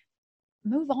together.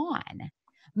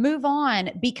 Move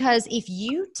on, because if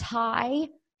you tie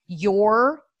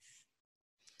your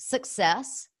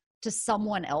success to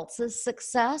someone else's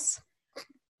success,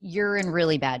 you're in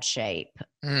really bad shape.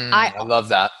 I love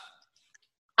that.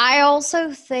 I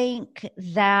also think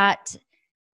that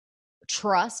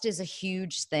trust is a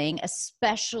huge thing,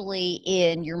 especially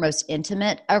in your most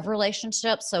intimate of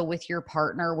relationships. So with your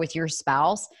partner, with your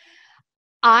spouse,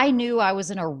 I knew I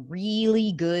was in a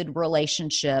really good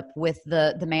relationship with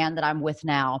the man that I'm with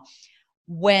now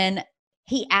when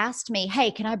he asked me,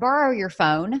 "Hey, can I borrow your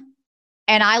phone?"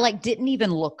 And I didn't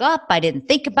even look up. I didn't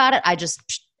think about it. I just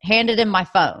handed him my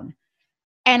phone.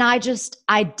 And I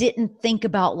didn't think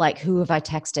about who have I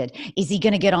texted? Is he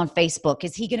going to get on Facebook?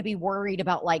 Is he going to be worried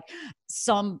about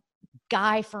some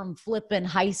guy from flippin'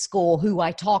 high school who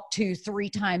I talk to 3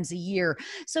 times a year?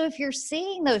 So if you're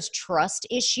seeing those trust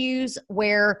issues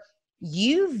where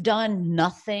you've done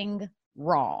nothing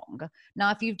wrong. Now,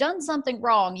 if you've done something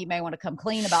wrong, you may want to come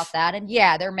clean about that. And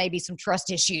yeah, there may be some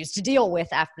trust issues to deal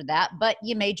with after that, but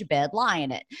you made your bed, lie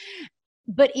in it.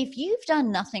 But if you've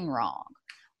done nothing wrong,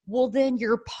 well, then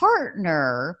your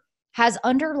partner has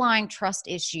underlying trust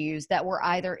issues that were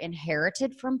either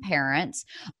inherited from parents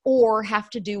or have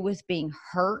to do with being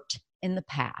hurt in the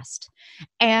past.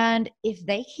 And if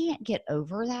they can't get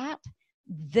over that,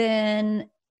 then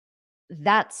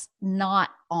that's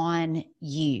not on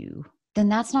you. And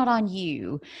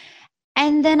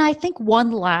then I think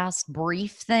one last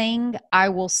brief thing I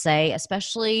will say,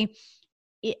 especially,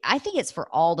 I think it's for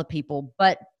all the people,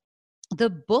 but the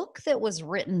book that was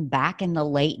written back in the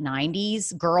late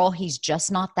 90s, Girl, He's Just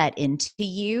Not That Into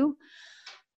You.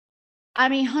 I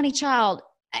mean, honey child,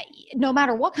 no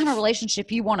matter what kind of relationship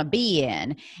you want to be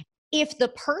in, if the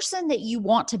person that you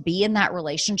want to be in that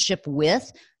relationship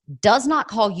with does not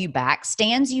call you back,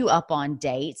 stands you up on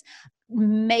dates,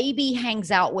 maybe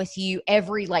hangs out with you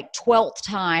every 12th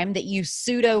time that you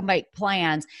pseudo make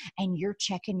plans, and you're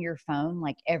checking your phone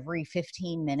every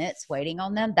 15 minutes waiting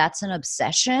on them, that's an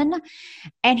obsession.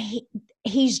 And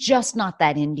he's just not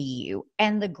that into you.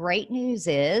 And the great news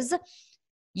is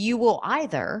you will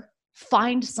either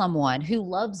find someone who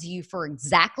loves you for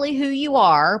exactly who you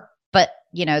are, but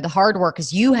the hard work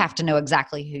is you have to know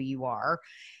exactly who you are.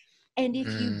 And if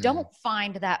you don't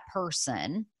find that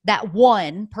person, that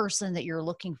one person that you're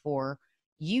looking for,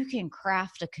 you can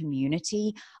craft a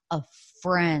community of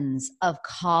friends, of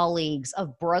colleagues,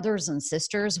 of brothers and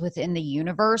sisters within the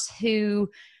universe who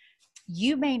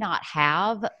you may not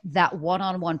have that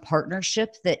one-on-one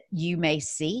partnership that you may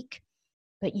seek,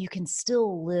 but you can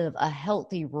still live a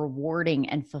healthy, rewarding,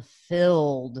 and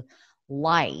fulfilled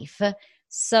life.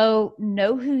 So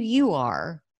know who you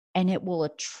are, and it will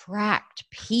attract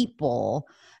people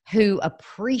who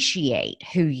appreciate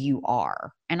who you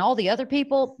are. And all the other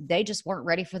people, they just weren't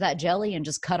ready for that jelly and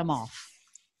just cut them off.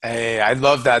 Hey, I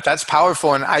love that. That's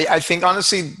powerful. And I think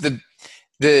honestly,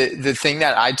 the thing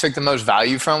that I took the most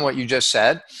value from what you just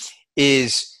said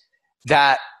is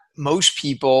that most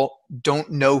people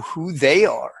don't know who they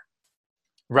are,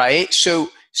 right? So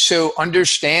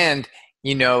understand,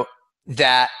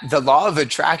 that the law of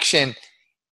attraction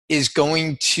is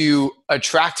going to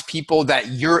attract people that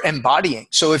you're embodying.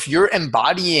 So if you're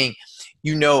embodying,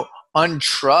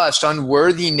 untrust,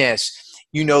 unworthiness,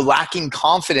 lacking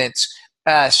confidence,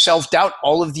 self-doubt,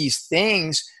 all of these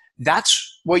things,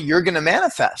 that's what you're going to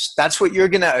manifest. That's what you're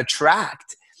going to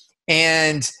attract.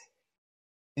 And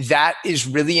that is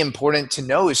really important to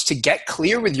know, is to get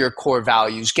clear with your core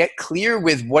values, get clear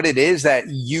with what it is that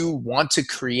you want to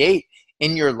create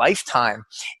in your lifetime.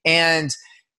 And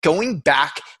going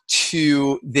back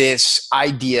to this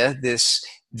idea,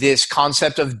 this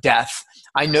concept of death,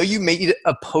 I know you made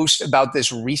a post about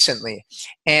this recently,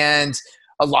 and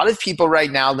a lot of people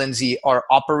right now, Lindsay, are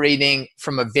operating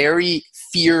from a very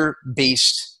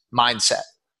fear-based mindset,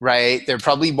 right? They're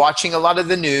probably watching a lot of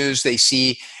the news. They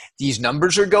see these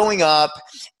numbers are going up.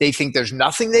 They think there's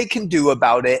nothing they can do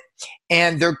about it,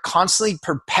 and they're constantly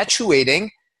perpetuating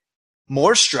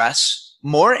more stress,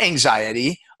 more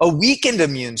anxiety, a weakened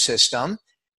immune system,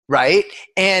 right?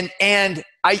 And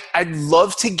I'd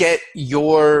love to get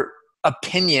your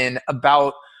opinion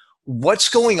about what's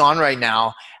going on right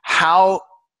now, how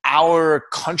our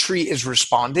country is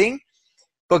responding,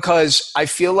 because I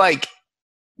feel like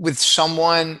with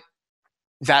someone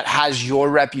that has your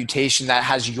reputation, that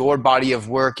has your body of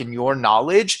work and your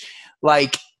knowledge,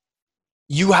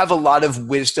 you have a lot of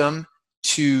wisdom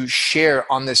to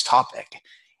share on this topic.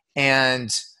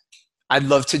 And I'd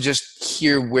love to just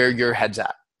hear where your head's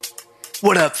at.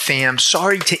 What up, fam?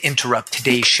 Sorry to interrupt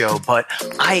today's show, but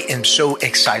I am so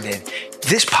excited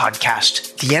This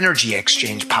podcast, the Energy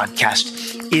Exchange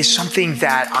podcast, is something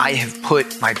that I have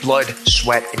put my blood,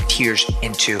 sweat, and tears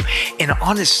into. And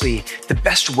honestly, the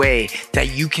best way that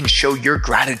you can show your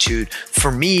gratitude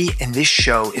for me and this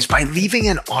show is by leaving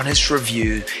an honest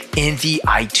review in the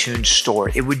iTunes store.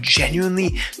 It would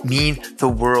genuinely mean the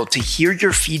world to hear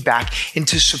your feedback and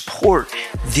to support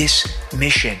this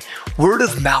mission. Word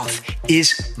of mouth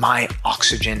is my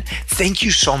oxygen. Thank you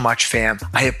so much, fam.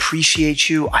 I appreciate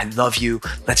you. I love you.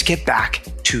 Let's get back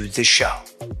to the show.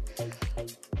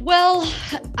 Well,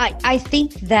 I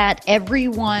think that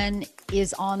everyone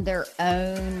is on their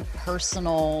own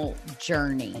personal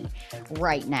journey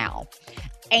right now.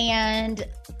 And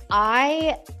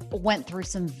I went through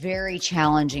some very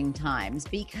challenging times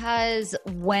because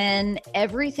when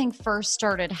everything first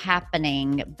started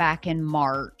happening back in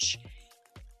March,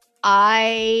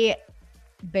 I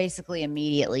basically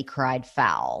immediately cried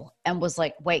foul and was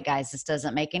like, wait, guys, this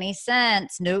doesn't make any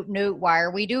sense. Nope. Why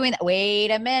are we doing that? Wait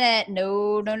a minute.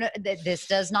 No. This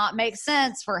does not make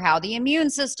sense for how the immune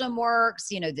system works.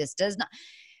 This does not.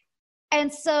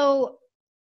 And so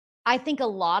I think a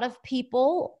lot of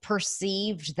people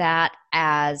perceived that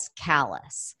as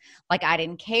callous. Like I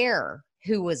didn't care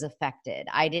who was affected.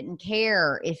 I didn't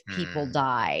care if people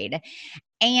died.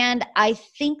 And I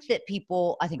think that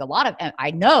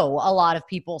I know a lot of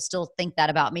people still think that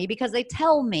about me because they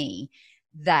tell me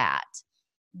that.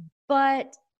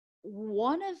 But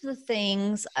one of the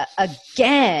things,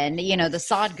 again, the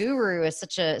Sadhguru is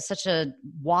such a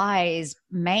wise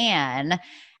man.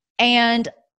 And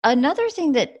another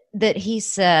thing that he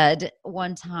said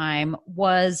one time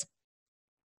was,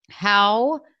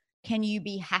 how can you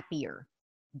be happier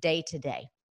day to day?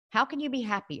 How can you be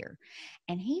happier?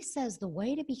 And he says the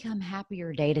way to become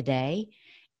happier day to day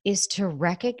is to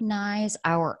recognize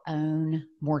our own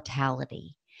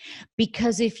mortality.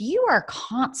 Because if you are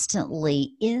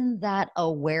constantly in that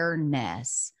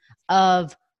awareness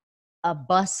of a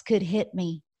bus could hit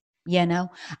me,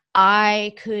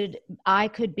 I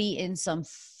could be in some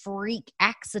freak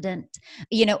accident.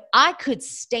 I could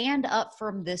stand up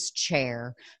from this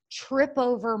chair, trip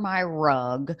over my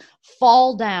rug,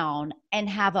 fall down, and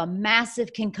have a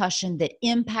massive concussion that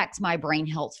impacts my brain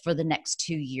health for the next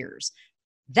 2 years.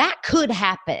 That could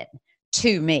happen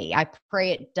to me. I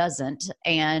pray it doesn't.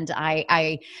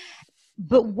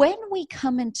 But when we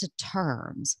come into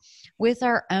terms with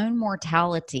our own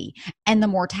mortality and the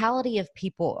mortality of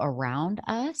people around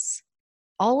us,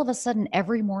 all of a sudden,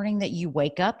 every morning that you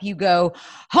wake up, you go,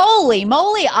 holy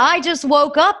moly, I just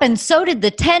woke up and so did the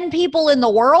 10 people in the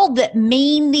world that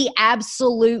mean the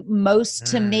absolute most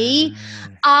to me.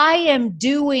 I am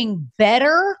doing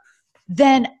better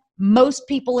than most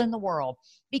people in the world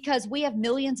because we have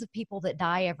millions of people that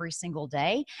die every single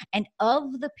day. And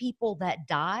of the people that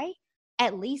die,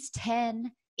 at least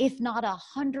 10, if not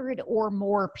 100 or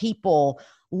more people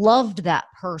loved that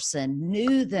person,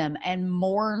 knew them, and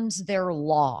mourns their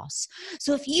loss.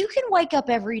 So if you can wake up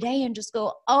every day and just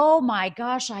go, oh my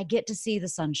gosh, I get to see the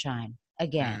sunshine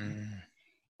again.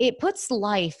 It puts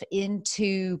life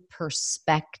into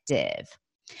perspective.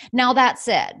 Now, that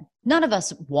said, none of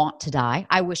us want to die.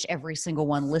 I wish every single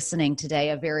one listening today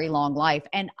a very long life.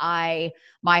 And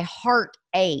my heart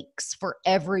aches for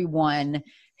everyone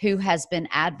who has been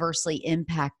adversely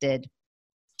impacted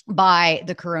by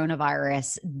the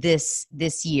coronavirus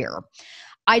this year.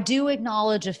 I do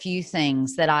acknowledge a few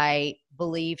things that I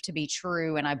believe to be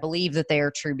true, and I believe that they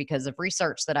are true because of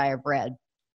research that I have read.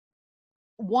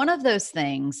 One of those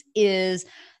things is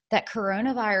that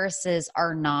coronaviruses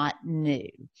are not new.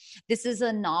 This is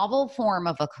a novel form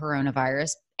of a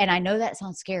coronavirus. And I know that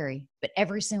sounds scary, but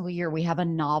every single year we have a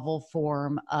novel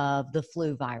form of the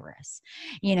flu virus.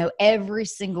 Every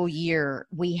single year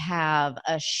we have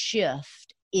a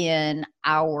shift in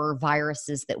our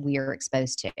viruses that we are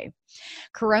exposed to.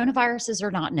 Coronaviruses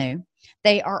are not new.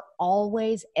 They are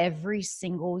always every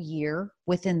single year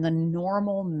within the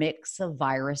normal mix of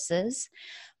viruses.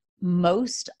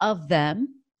 Most of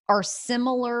them are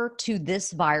similar to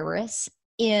this virus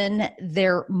in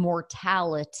their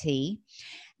mortality.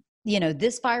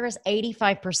 This virus,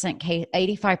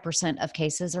 85% of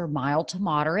cases are mild to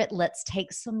moderate. Let's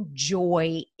take some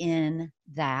joy in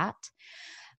that.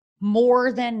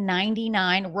 More than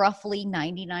roughly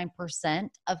 99%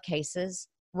 of cases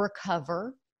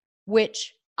recover,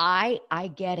 which I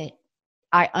get it.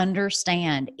 I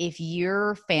understand if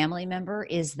your family member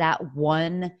is that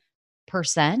 1%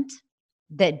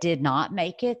 that did not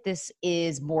make it, this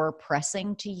is more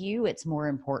pressing to you. It's more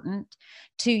important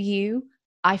to you.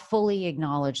 I fully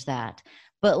acknowledge that.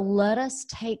 But let us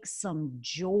take some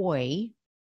joy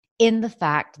in the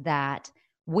fact that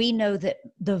We know that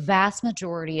the vast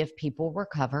majority of people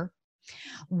recover.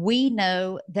 We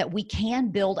know that we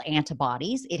can build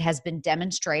antibodies. It has been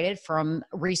demonstrated from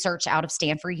research out of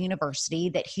Stanford University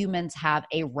that humans have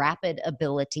a rapid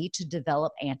ability to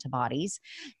develop antibodies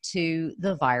to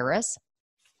the virus.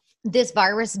 This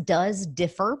virus does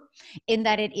differ in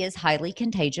that it is highly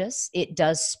contagious. It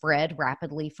does spread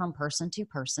rapidly from person to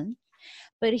person.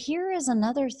 But here is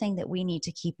another thing that we need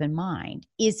to keep in mind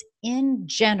is in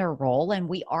general, and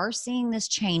we are seeing this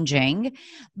changing,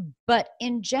 but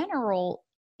in general,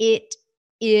 it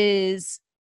is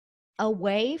a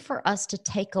way for us to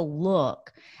take a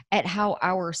look at how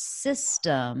our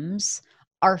systems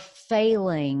are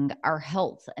failing our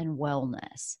health and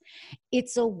wellness.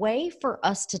 It's a way for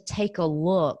us to take a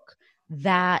look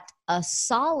that a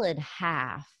solid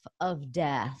half of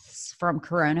deaths from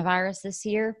coronavirus this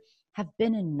year have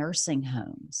been in nursing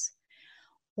homes.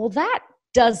 Well, that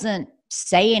doesn't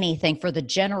say anything for the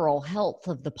general health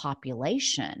of the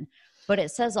population, but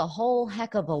it says a whole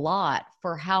heck of a lot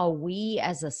for how we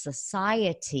as a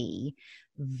society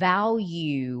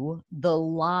value the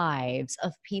lives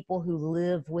of people who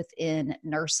live within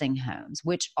nursing homes,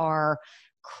 which are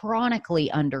chronically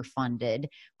underfunded,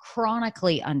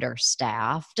 chronically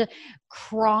understaffed,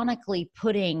 chronically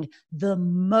putting the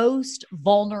most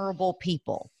vulnerable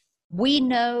people. We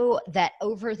know that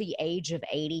over the age of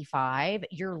 85,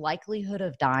 your likelihood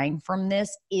of dying from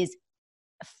this is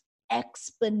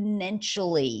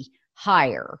exponentially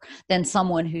higher than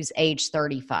someone who's age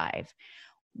 35.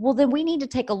 Well, then we need to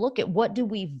take a look at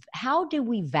how do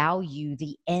we value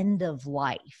the end of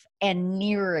life and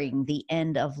nearing the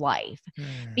end of life?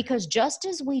 Because just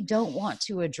as we don't want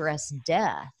to address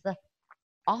death,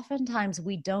 oftentimes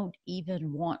we don't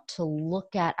even want to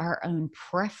look at our own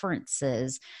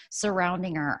preferences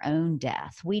surrounding our own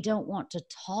death. We don't want to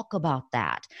talk about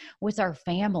that with our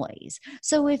families.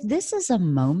 So if this is a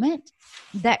moment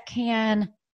that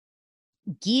can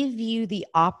give you the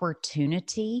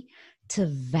opportunity to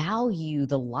value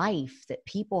the life that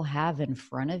people have in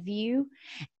front of you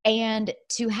and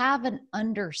to have an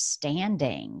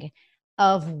understanding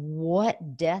of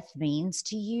what death means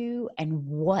to you and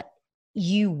what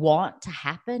you want to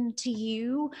happen to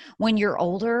you when you're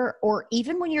older, or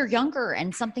even when you're younger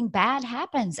and something bad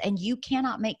happens and you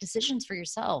cannot make decisions for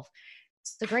yourself.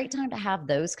 It's a great time to have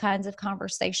those kinds of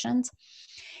conversations.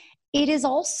 It is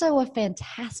also a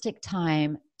fantastic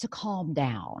time to calm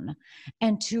down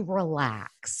and to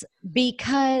relax,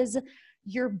 because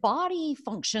your body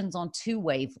functions on two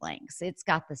wavelengths. It's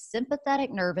got the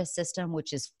sympathetic nervous system,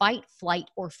 which is fight, flight,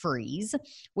 or freeze,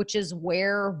 which is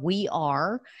where we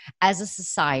are as a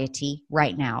society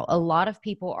right now. A lot of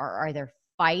people are either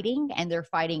fighting, and they're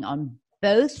fighting on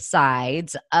both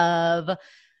sides of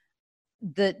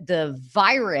the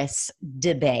virus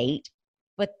debate.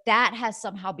 But that has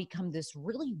somehow become this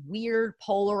really weird,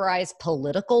 polarized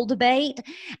political debate.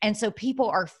 And so people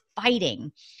are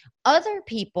fighting. Other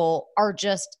people are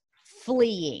just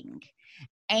fleeing.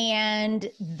 And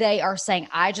they are saying,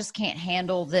 I just can't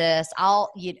handle this.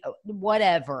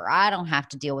 Whatever. I don't have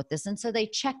to deal with this. And so they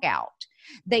check out.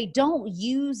 They don't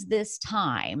use this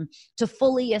time to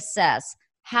fully assess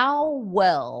how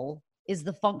well is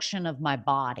the function of my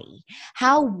body?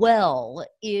 How well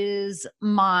is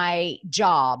my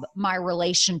job, my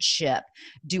relationship?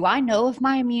 Do I know if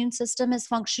my immune system is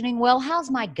functioning well? How's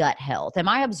my gut health? Am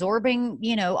I absorbing,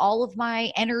 all of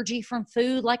my energy from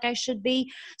food like I should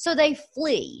be? So they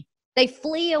flee. They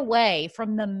flee away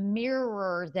from the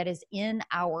mirror that is in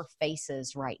our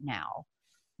faces right now.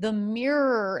 The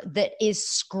mirror that is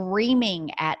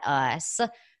screaming at us,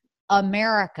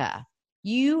 America.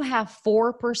 You have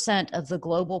 4% of the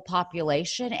global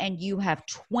population, and you have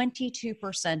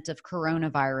 22% of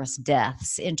coronavirus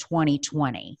deaths in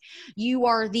 2020. You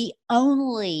are the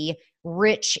only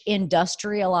rich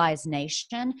industrialized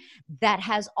nation that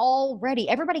has already,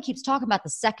 everybody keeps talking about the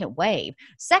second wave.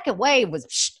 Second wave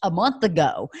was a month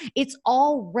ago. It's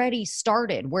already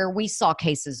started, where we saw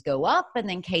cases go up and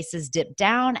then cases dip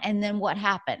down. And then what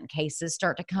happened? Cases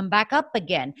start to come back up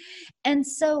again. And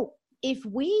so if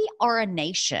we are a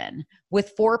nation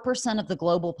with 4% of the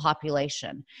global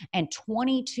population and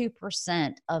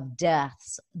 22% of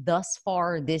deaths thus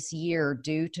far this year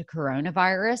due to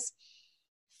coronavirus,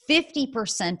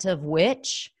 50% of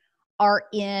which are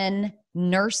in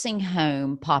nursing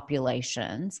home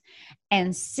populations,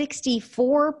 and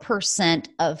 64%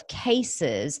 of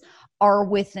cases are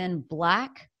within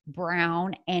Black,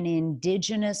 Brown, and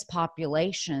Indigenous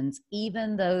populations,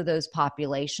 even though those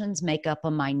populations make up a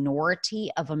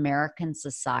minority of American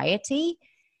society,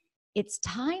 it's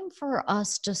time for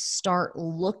us to start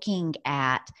looking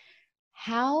at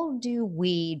how do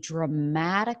we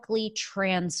dramatically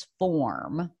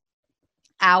transform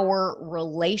our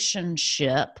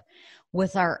relationship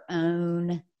with our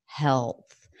own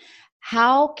health?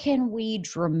 How can we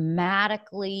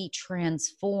dramatically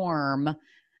transform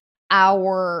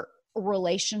our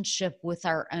relationship with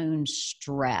our own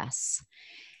stress?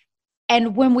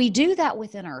 And when we do that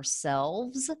within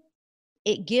ourselves,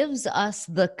 it gives us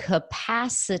the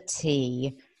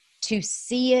capacity to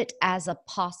see it as a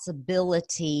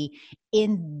possibility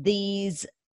in these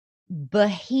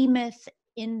behemoth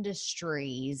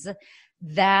industries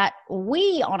that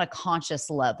we on a conscious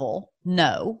level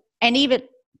know, and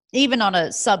even on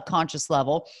a subconscious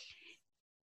level,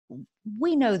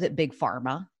 we know that big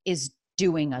pharma is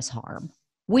doing us harm.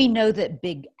 We know that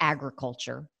big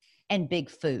agriculture and big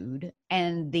food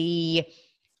and the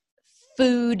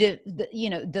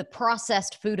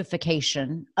processed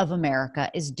foodification of America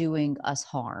is doing us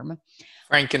harm.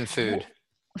 Frankenfood.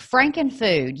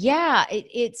 Frankenfood. Yeah.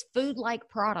 It's food-like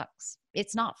products.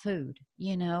 It's not food,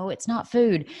 it's not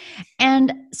food.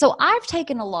 And so I've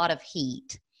taken a lot of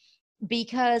heat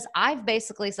because I've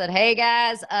basically said, hey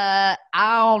guys, I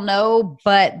don't know,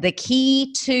 but the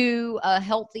key to a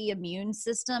healthy immune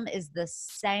system is the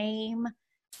same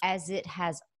as it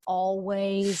has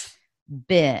always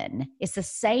been. It's the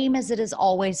same as it has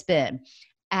always been.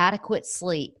 Adequate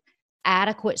sleep,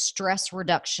 adequate stress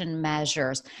reduction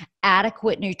measures,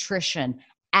 adequate nutrition,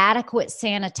 adequate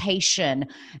sanitation.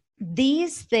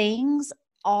 These things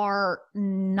are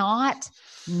not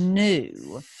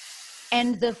new.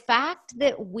 And the fact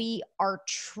that we are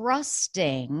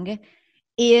trusting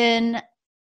in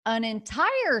an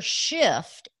entire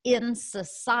shift in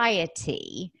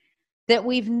society that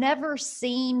we've never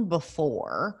seen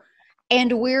before,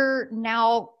 and we're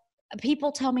now,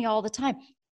 people tell me all the time,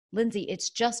 Lindsay, it's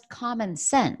just common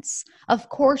sense. Of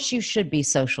course you should be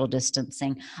social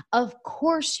distancing. Of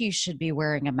course you should be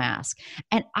wearing a mask.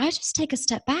 And I just take a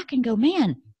step back and go,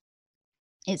 man,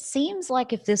 it seems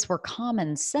like if this were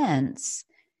common sense,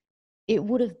 it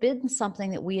would have been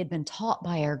something that we had been taught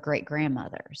by our great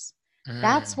grandmothers.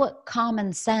 That's what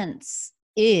common sense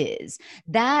is.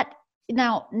 That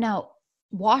now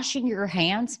washing your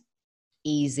hands,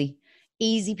 easy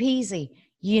peasy,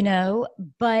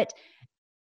 but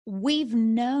we've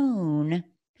known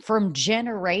from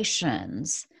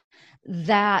generations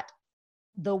that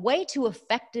the way to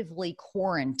effectively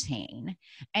quarantine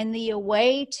and the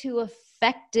way to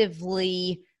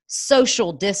effectively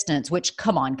social distance, which,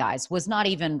 come on, guys, was not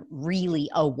even really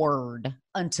a word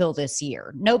until this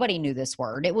year. Nobody knew this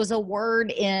word. It was a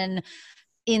word in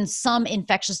some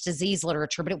infectious disease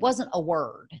literature, but it wasn't a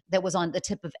word that was on the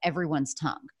tip of everyone's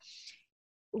tongue.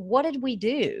 What did we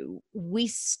do? We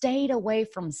stayed away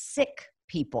from sick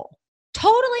people.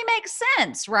 Totally makes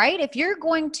sense, right? If you're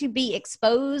going to be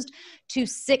exposed to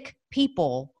sick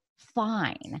people,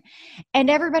 fine. And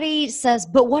everybody says,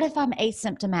 but what if I'm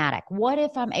asymptomatic? What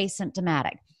if I'm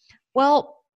asymptomatic?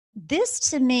 Well, this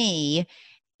to me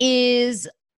is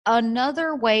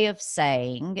another way of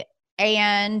saying,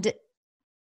 and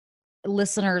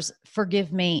listeners,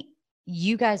 forgive me,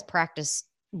 you guys practice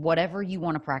whatever you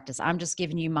want to practice. I'm just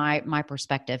giving you my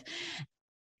perspective.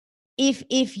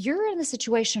 If you're in the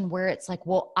situation where it's like,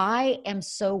 well, I am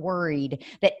so worried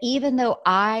that even though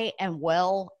I am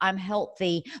well, I'm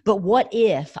healthy, but what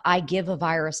if I give a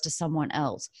virus to someone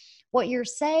else? What you're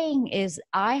saying is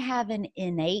I have an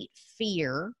innate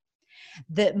fear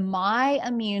that my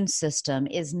immune system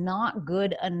is not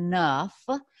good enough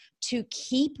to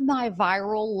keep my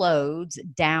viral loads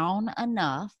down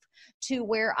enough to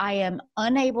where I am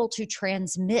unable to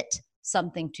transmit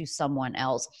something to someone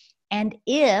else. And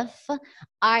if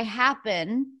I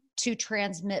happen to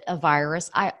transmit a virus,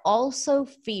 I also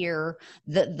fear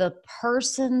that the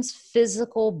person's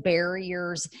physical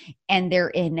barriers and their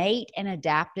innate and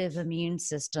adaptive immune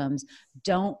systems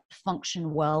don't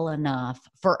function well enough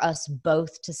for us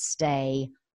both to stay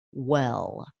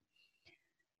well.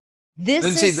 This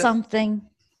Lindsay, is something.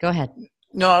 Go ahead.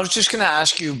 No, I was just going to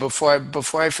ask you before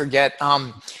I forget.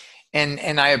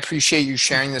 And I appreciate you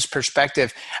sharing this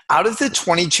perspective. Out of the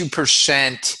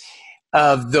 22%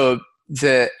 of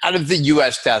out of the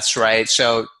U.S. deaths, right?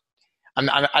 So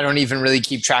I don't even really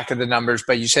keep track of the numbers,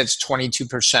 but you said it's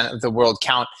 22% of the world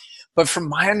count. But from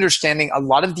my understanding, a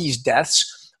lot of these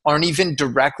deaths aren't even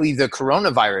directly the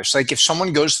coronavirus. Like if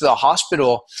someone goes to the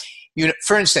hospital,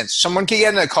 for instance, someone could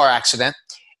get in a car accident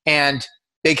and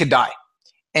they could die.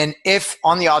 And if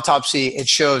on the autopsy it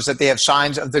shows that they have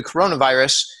signs of the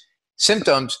coronavirus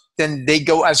symptoms, then they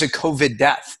go as a COVID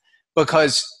death.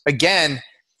 Because again,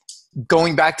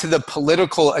 going back to the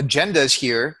political agendas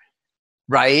here,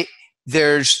 right?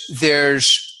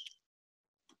 there's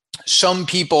some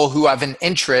people who have an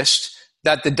interest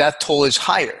that the death toll is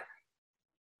higher,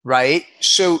 right?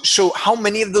 So how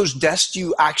many of those deaths do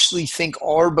you actually think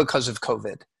are because of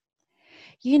COVID?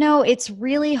 It's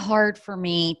really hard for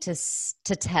me to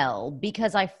tell,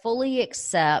 because I fully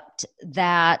accept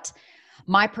that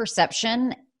my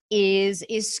perception is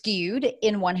skewed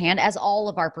in one hand, as all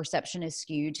of our perception is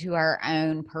skewed to our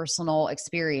own personal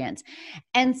experience.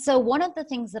 And so one of the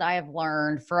things that I have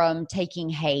learned from taking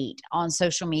hate on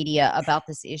social media about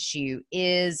this issue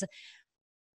is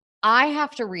I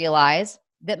have to realize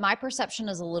that my perception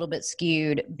is a little bit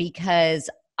skewed because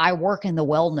I work in the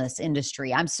wellness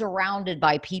industry. I'm surrounded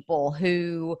by people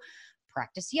who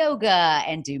practice yoga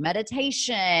and do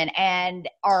meditation and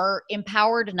are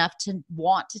empowered enough to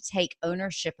want to take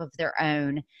ownership of their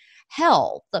own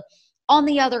health. On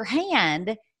the other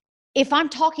hand, if I'm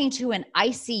talking to an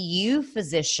ICU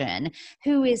physician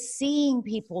who is seeing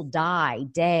people die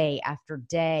day after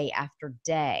day after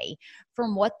day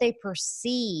from what they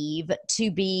perceive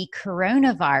to be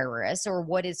coronavirus, or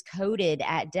what is coded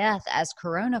at death as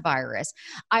coronavirus,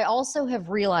 I also have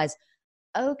realized,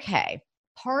 okay,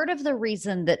 part of the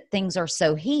reason that things are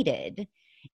so heated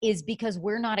is because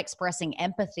we're not expressing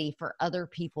empathy for other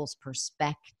people's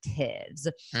perspectives.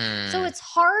 So it's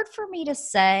hard for me to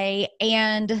say,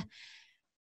 and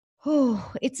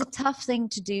it's a tough thing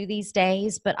to do these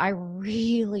days, but I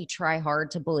really try hard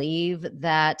to believe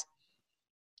that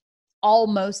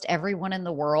almost everyone in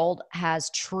the world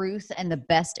has truth and the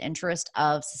best interest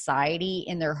of society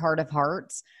in their heart of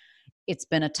hearts. It's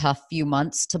been a tough few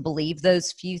months to believe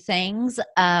those few things.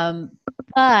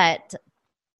 But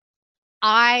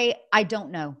I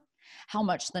don't know how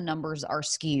much the numbers are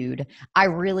skewed. I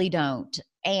really don't.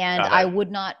 And I would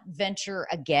not venture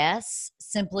a guess,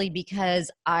 simply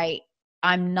because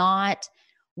I'm not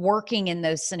working in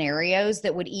those scenarios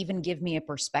that would even give me a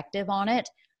perspective on it.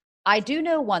 I do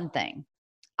know one thing.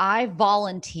 I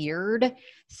volunteered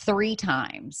 3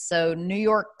 times. So New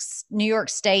York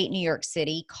State, New York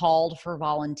City called for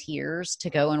volunteers to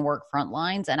go and work front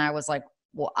lines. And I was like,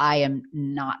 well, I am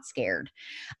not scared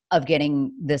of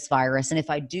getting this virus. And if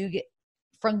I do get,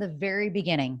 from the very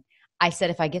beginning, I said,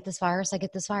 if I get this virus, I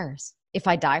get this virus. If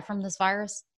I die from this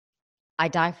virus, I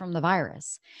die from the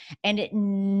virus. And it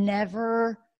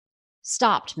never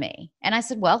stopped me. And I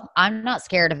said, well, I'm not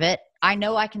scared of it. I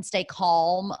know I can stay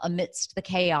calm amidst the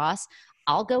chaos.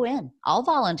 I'll go in. I'll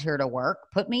volunteer to work.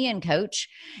 Put me in, coach.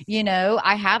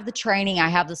 I have the training. I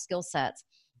have the skill sets.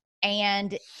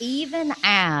 And even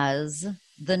as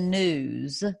the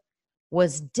news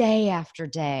was day after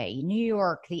day, New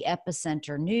York, the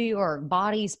epicenter, New York,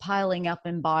 bodies piling up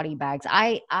in body bags,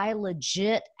 I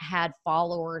legit had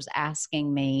followers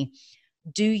asking me,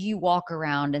 do you walk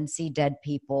around and see dead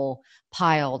people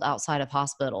piled outside of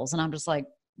hospitals? And I'm just like,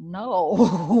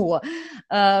 no.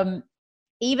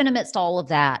 Even amidst all of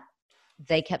that,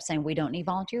 they kept saying, we don't need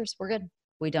volunteers. We're good.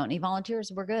 We don't need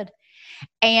volunteers. We're good.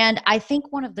 And I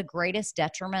think one of the greatest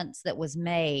detriments that was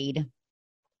made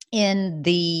in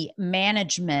the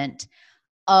management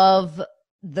of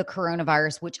the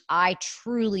coronavirus, which I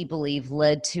truly believe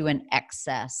led to an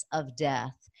excess of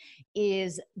death,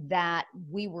 is that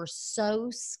we were so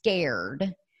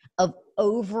scared of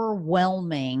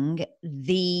overwhelming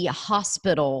the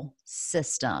hospital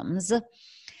systems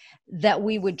that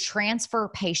we would transfer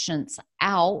patients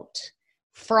out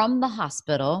from the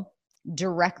hospital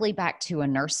directly back to a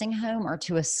nursing home or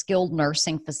to a skilled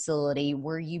nursing facility,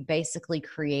 where you basically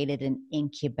created an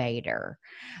incubator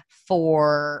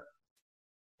for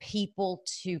people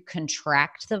to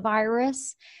contract the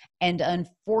virus and,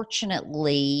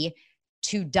 unfortunately,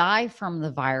 to die from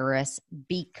the virus,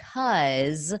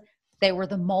 because they were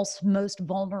the most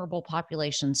vulnerable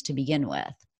populations to begin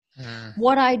with.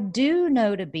 What I do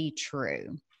know to be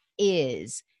true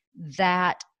is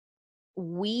that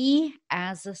we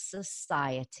as a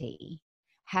society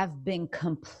have been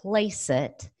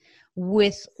complacent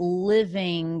with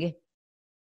living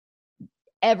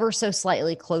ever so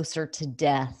slightly closer to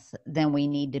death than we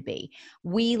need to be.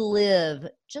 We live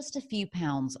just a few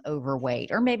pounds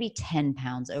overweight, or maybe 10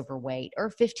 pounds overweight, or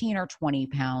 15 or 20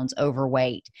 pounds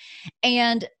overweight.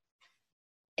 And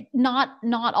not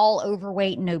all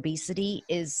overweight and obesity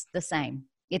is the same.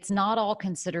 It's not all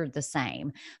considered the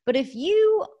same. But if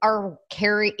you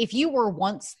were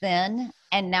once thin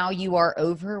and now you are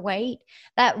overweight,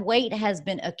 that weight has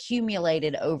been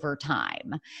accumulated over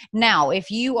time. Now, if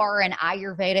you are an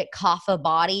Ayurvedic kapha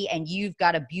body and you've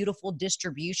got a beautiful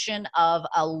distribution of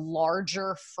a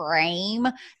larger frame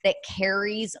that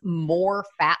carries more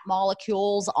fat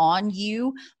molecules on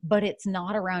you, but it's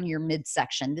not around your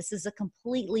midsection, this is a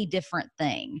completely different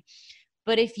thing.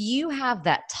 But if you have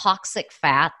that toxic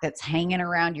fat that's hanging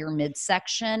around your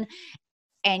midsection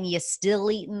and you still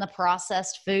eating the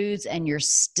processed foods and you're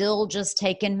still just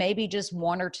taking maybe just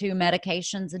 1 or 2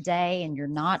 medications a day and you're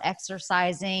not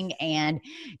exercising and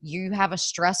you have a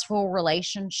stressful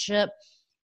relationship,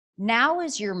 now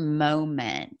is your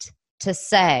moment to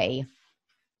say,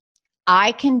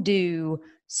 I can do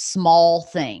small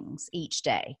things each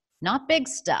day. Not big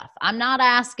stuff. I'm not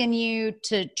asking you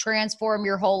to transform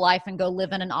your whole life and go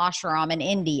live in an ashram in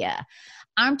India.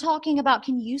 I'm talking about,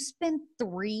 can you spend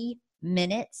 3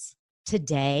 minutes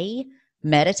today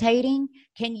meditating?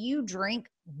 Can you drink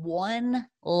 1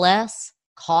 less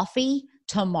coffee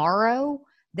tomorrow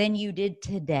than you did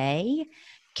today?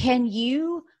 Can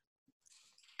you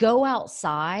go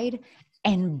outside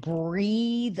and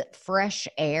breathe fresh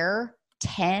air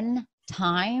 10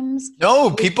 times? No,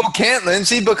 people can't,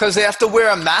 Lindsay, because they have to wear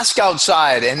a mask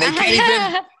outside and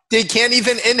they can't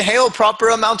even inhale proper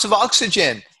amounts of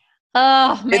oxygen.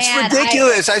 Oh man, it's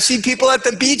ridiculous. I see people at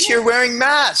the beach here wearing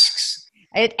masks.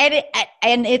 And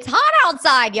it's hot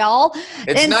outside, y'all.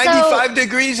 It's 95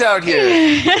 degrees out here.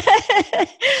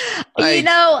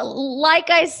 Like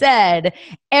I said,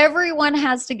 everyone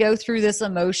has to go through this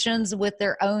emotions with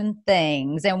their own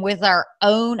things and with our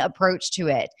own approach to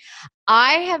it.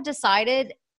 I have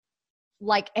decided,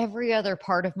 like every other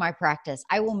part of my practice,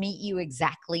 I will meet you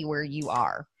exactly where you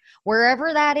are,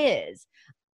 wherever that is.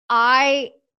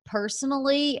 I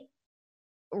personally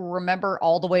remember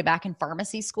all the way back in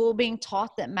pharmacy school being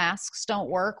taught that masks don't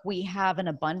work. We have an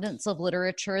abundance of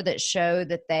literature that show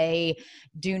that they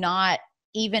do not,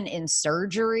 even in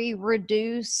surgery,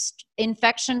 reduce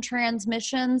infection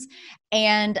transmissions.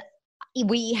 And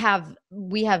we have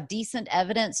decent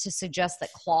evidence to suggest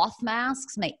that cloth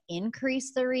masks may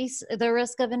increase the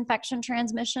risk of infection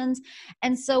transmissions.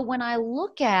 And so when I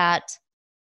look at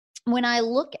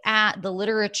the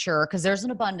literature, because there's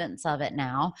an abundance of it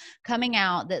now coming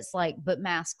out that's like, but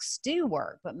masks do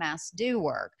work.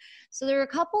 So there are a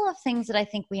couple of things that I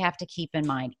think we have to keep in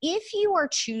mind. If you are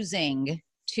choosing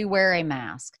to wear a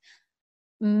mask,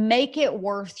 make it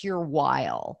worth your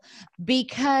while,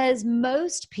 because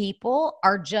most people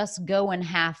are just going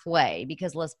halfway,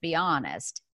 because let's be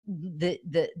honest,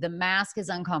 the mask is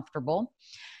uncomfortable.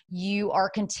 You are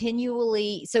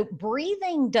continually, so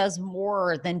breathing does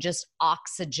more than just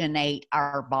oxygenate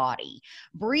our body.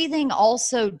 Breathing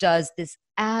also does this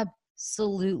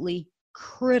absolutely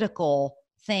critical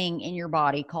thing in your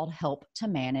body called help to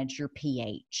manage your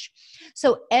pH.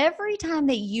 So every time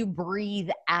that you breathe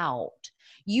out,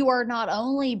 you are not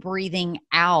only breathing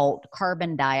out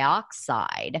carbon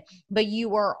dioxide, but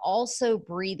you are also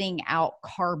breathing out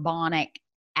carbonic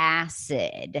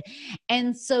acid.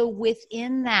 And so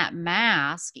within that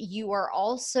mask, you are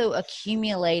also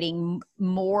accumulating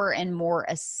more and more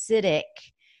acidic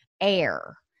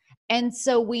air. And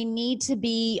so we need to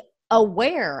be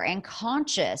aware and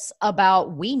conscious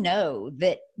about, we know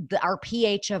that our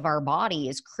pH of our body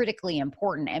is critically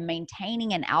important, and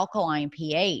maintaining an alkaline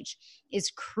pH is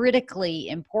critically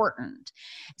important.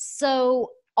 So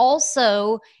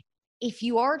also, if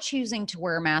you are choosing to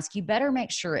wear a mask, you better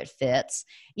make sure it fits.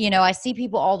 I see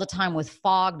people all the time with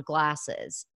fogged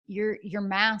glasses. Your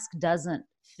mask doesn't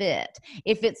fit.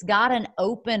 If it's got an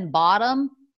open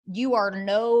bottom, you are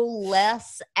no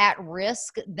less at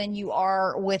risk than you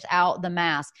are without the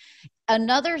mask.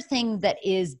 Another thing that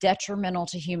is detrimental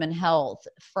to human health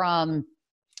from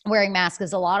wearing masks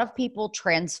is a lot of people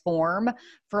transform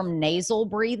from nasal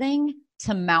breathing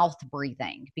to mouth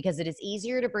breathing, because it is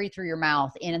easier to breathe through your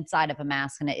mouth inside of a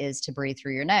mask than it is to breathe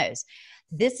through your nose.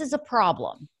 This is a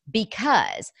problem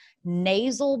because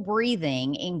nasal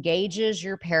breathing engages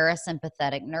your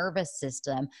parasympathetic nervous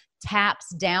system, taps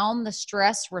down the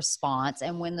stress response,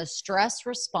 and when the stress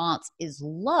response is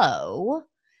low,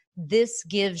 this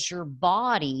gives your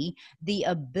body the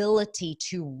ability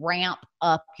to ramp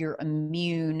up your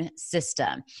immune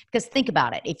system. Because think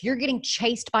about it. If you're getting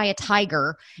chased by a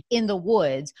tiger in the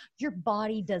woods, your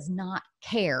body does not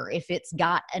care if it's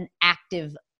got an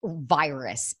active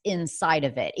virus inside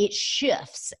of it. It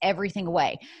shifts everything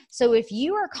away. So if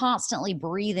you are constantly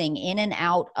breathing in and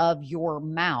out of your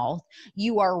mouth,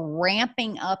 you are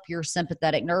ramping up your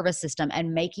sympathetic nervous system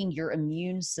and making your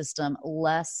immune system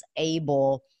less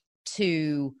able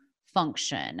to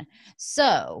function.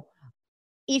 So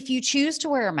if you choose to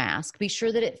wear a mask, be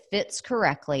sure that it fits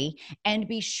correctly and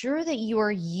be sure that you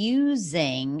are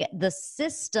using the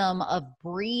system of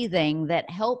breathing that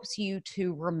helps you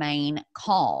to remain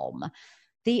calm.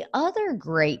 The other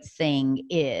great thing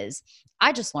is,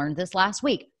 I just learned this last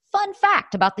week. Fun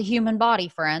fact about the human body,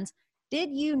 friends. Did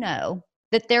you know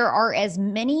that there are as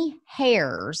many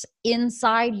hairs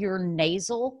inside your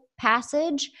nasal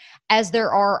passage as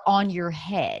there are on your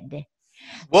head?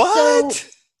 What? So,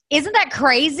 isn't that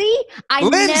crazy?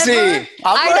 Lindsay,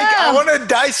 I want to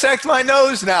dissect my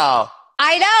nose now.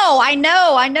 I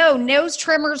know. Nose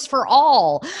trimmers for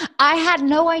all. I had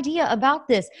no idea about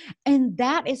this. And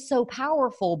that is so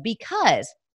powerful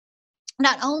because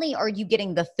not only are you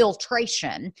getting the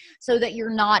filtration so that you're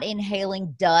not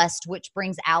inhaling dust, which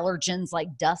brings allergens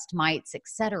like dust mites,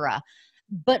 etc.,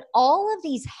 but all of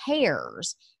these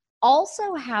hairs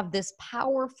also have this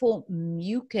powerful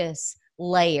mucus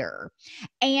layer.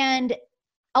 And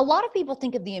a lot of people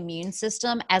think of the immune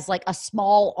system as like a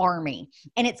small army,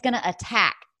 and it's going to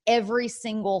attack every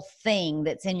single thing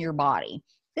that's in your body.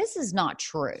 This is not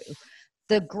true.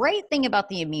 The great thing about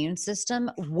the immune system,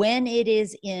 when it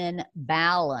is in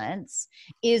balance,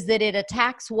 is that it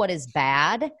attacks what is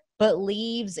bad, but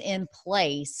leaves in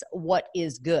place what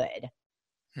is good.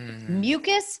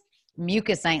 Mucus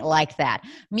ain't like that.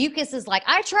 Mucus is like,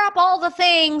 I trap all the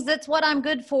things. That's what I'm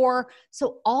good for.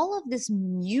 So all of this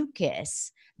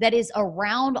mucus that is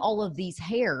around all of these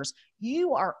hairs,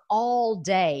 you are all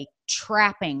day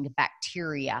trapping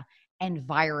bacteria and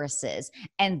viruses.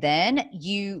 And then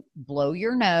you blow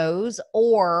your nose,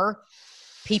 or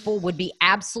people would be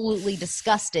absolutely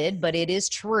disgusted, but it is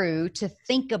true to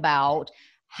think about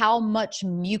how much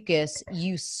mucus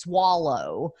you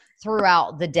swallow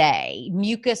throughout the day.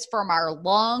 Mucus from our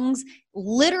lungs,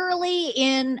 literally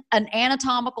in an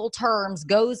anatomical terms,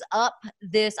 goes up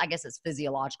this, I guess it's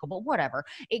physiological, but whatever.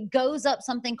 It goes up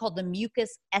something called the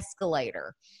mucus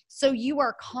escalator. So you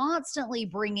are constantly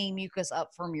bringing mucus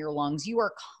up from your lungs. You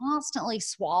are constantly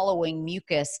swallowing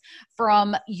mucus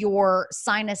from your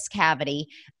sinus cavity.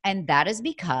 And that is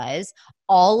because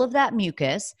all of that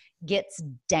mucus gets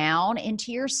down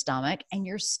into your stomach, and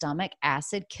your stomach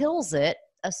acid kills it,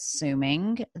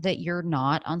 assuming that you're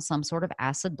not on some sort of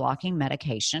acid blocking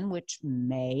medication, which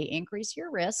may increase your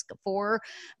risk for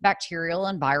bacterial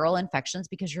and viral infections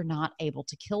because you're not able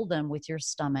to kill them with your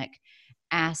stomach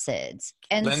acids.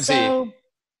 And Lindsay,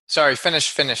 sorry,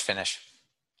 finish.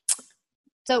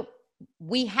 So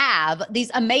we have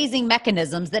these amazing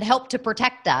mechanisms that help to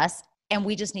protect us, and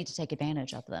we just need to take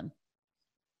advantage of them.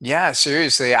 Yeah,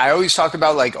 seriously. I always talk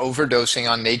about like overdosing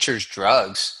on nature's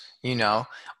drugs,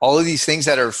 all of these things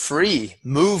that are free: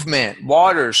 movement,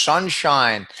 water,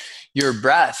 sunshine, your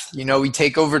breath. We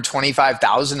take over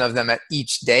 25,000 of them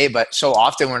each day, but so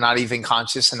often we're not even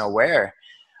conscious and aware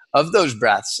of those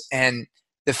breaths. And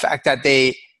the fact that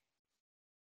they,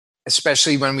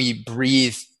 especially when we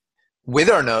breathe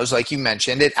with our nose, like you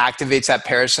mentioned, it activates that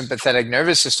parasympathetic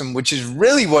nervous system, which is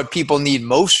really what people need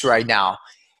most right now.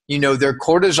 Their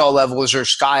cortisol levels are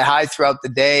sky high throughout the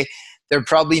day. They're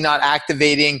probably not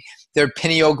activating their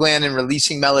pineal gland and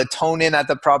releasing melatonin at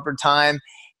the proper time.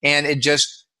 And it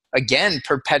just, again,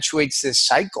 perpetuates this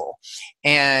cycle.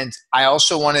 And I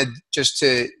also wanted just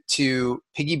to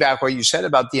piggyback what you said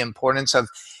about the importance of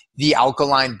the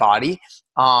alkaline body.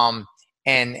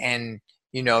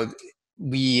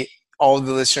 We, all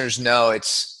the listeners know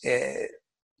it's,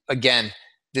 again,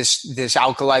 this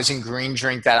alkalizing green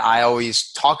drink that I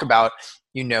always talk about,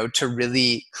 to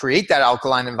really create that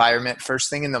alkaline environment first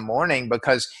thing in the morning,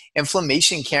 because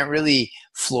inflammation can't really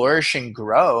flourish and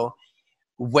grow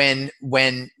when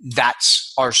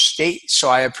that's our state. So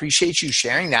I appreciate you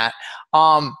sharing that.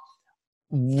 I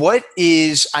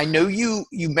know you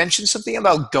mentioned something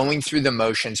about going through the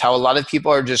motions, how a lot of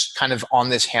people are just kind of on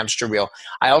this hamster wheel.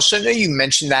 I also know you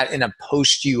mentioned that in a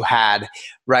post you had,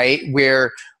 right?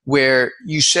 Where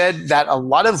you said that a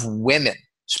lot of women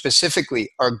specifically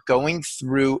are going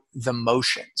through the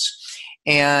motions.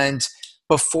 And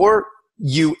before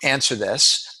you answer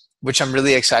this, which I'm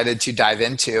really excited to dive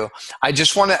into, I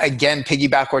just want to, again,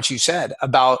 piggyback what you said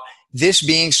about this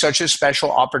being such a special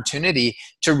opportunity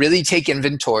to really take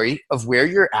inventory of where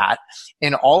you're at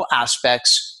in all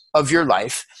aspects of your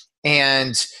life.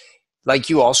 And like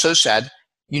you also said,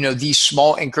 these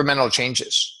small incremental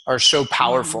changes are so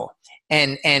powerful.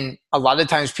 And a lot of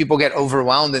times people get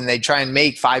overwhelmed and they try and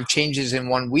make 5 changes in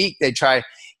 1 week. They try,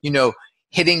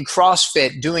 hitting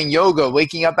CrossFit, doing yoga,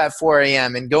 waking up at 4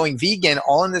 a.m. and going vegan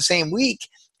all in the same week.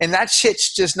 And that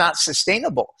shit's just not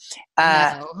sustainable.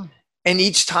 No. And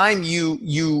each time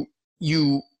you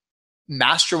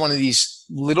master one of these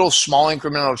little small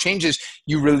incremental changes,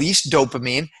 you release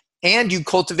dopamine and you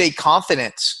cultivate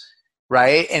confidence,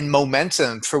 right? And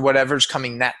momentum for whatever's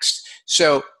coming next.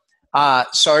 So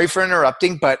sorry for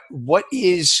interrupting, but what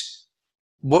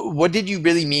did you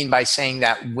really mean by saying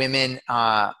that women,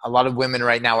 a lot of women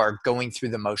right now are going through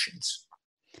the motions?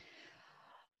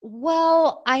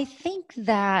 Well, I think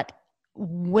that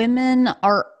women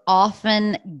are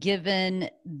often given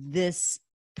this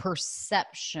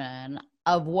perception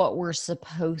of what we're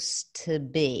supposed to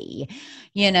be.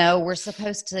 We're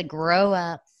supposed to grow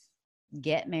up,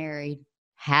 get married,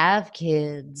 have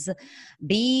kids,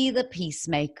 be the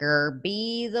peacemaker,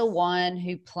 be the one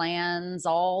who plans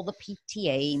all the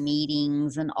PTA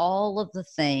meetings and all of the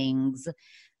things.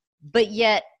 But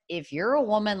yet, if you're a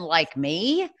woman like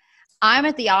me, I'm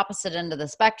at the opposite end of the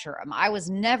spectrum. I was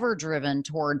never driven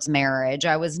towards marriage.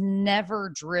 I was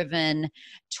never driven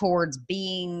towards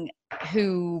being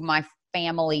who my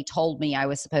family told me I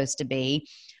was supposed to be.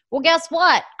 Well, guess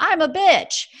what? I'm a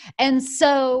bitch. And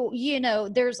so,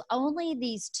 there's only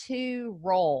these 2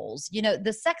 roles.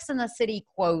 The Sex and the City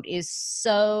quote is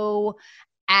so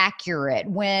accurate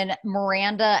when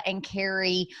Miranda and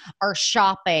Carrie are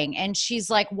shopping and she's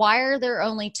like, why are there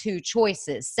only 2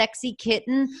 choices, sexy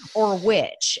kitten or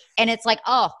witch? And it's like,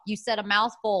 oh, you said a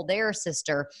mouthful there,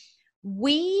 sister.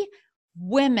 We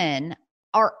women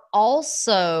are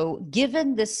also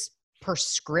given this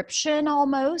prescription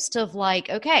almost of like,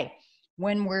 okay,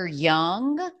 when we're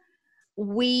young,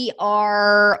 we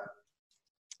are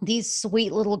these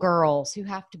sweet little girls who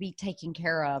have to be taken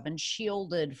care of and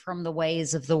shielded from the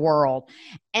ways of the world.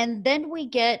 And then we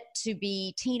get to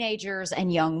be teenagers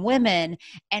and young women,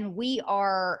 and we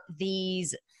are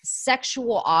these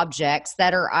sexual objects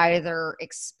that are either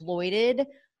exploited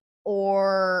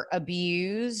or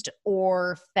abused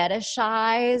or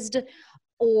fetishized,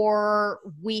 or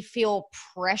we feel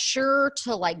pressure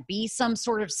to like be some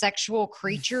sort of sexual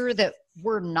creature that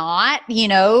we're not,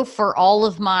 for all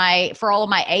of my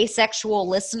asexual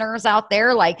listeners out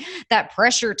there, like that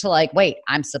pressure to like, wait,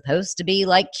 I'm supposed to be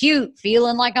like cute,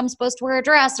 feeling like I'm supposed to wear a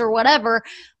dress or whatever,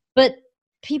 but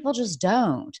people just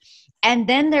don't. And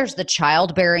then there's the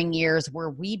childbearing years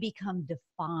where we become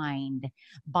defined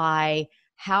by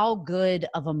how good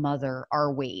of a mother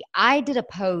are we. I did a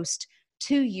post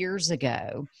 2 years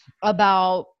ago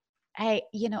about, hey,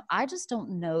 I just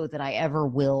don't know that I ever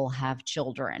will have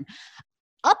children.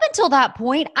 Up until that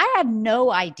point, I had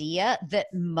no idea that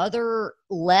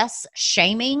mother-less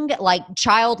shaming, like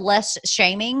child-less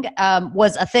shaming,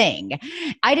 was a thing.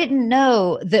 I didn't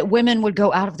know that women would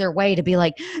go out of their way to be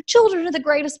like, children are the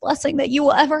greatest blessing that you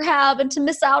will ever have, and to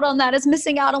miss out on that is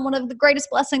missing out on one of the greatest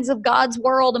blessings of God's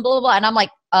world, and blah, blah, blah. And I'm like,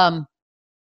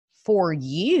 for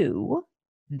you,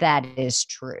 that is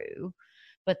true,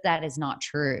 but that is not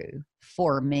true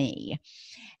for me.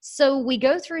 So we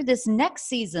go through this next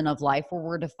season of life where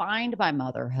we're defined by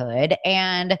motherhood,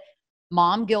 and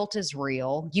mom guilt is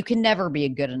real. You can never be a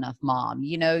good enough mom.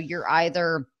 You're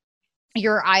either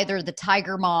the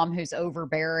tiger mom who's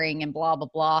overbearing and blah, blah,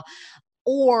 blah,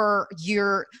 or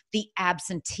you're the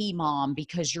absentee mom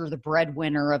because you're the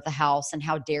breadwinner of the house and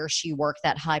how dare she work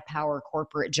that high power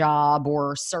corporate job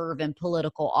or serve in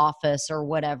political office or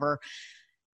whatever.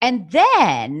 And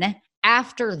then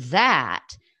after that,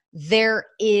 there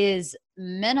is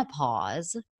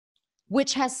menopause,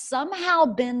 which has somehow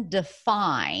been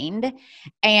defined.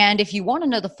 And if you want to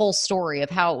know the full story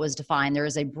of how it was defined, there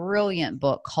is a brilliant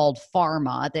book called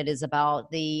Pharma that is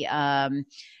about the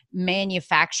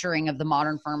manufacturing of the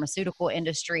modern pharmaceutical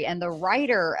industry. And the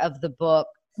writer of the book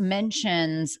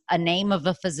mentions a name of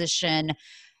a physician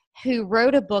who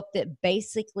wrote a book that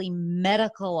basically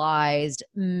medicalized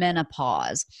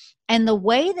menopause. And the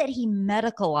way that he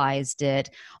medicalized it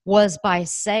was by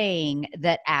saying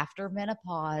that after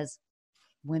menopause,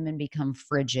 women become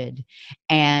frigid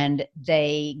and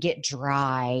they get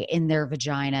dry in their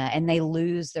vagina and they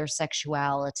lose their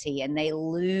sexuality and they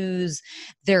lose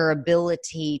their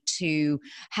ability to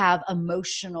have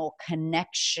emotional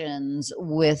connections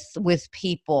with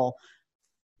people.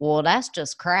 Well, that's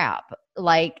just crap.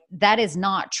 Like, that is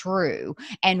not true.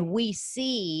 And we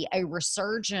see a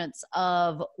resurgence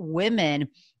of women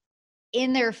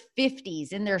in their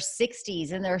 50s, in their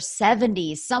 60s, in their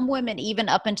 70s, some women even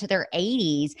up into their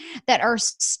 80s that are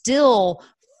still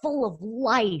full of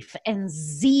life and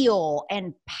zeal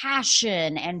and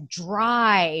passion and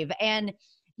drive. And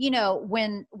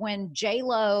when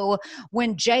J-Lo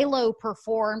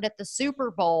performed at the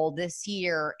Super Bowl this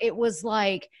year, it was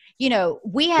like,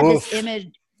 we had this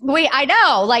image. I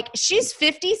know, like, she's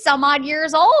 50 some odd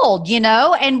years old,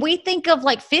 and we think of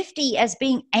like 50 as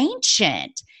being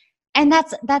ancient, and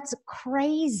that's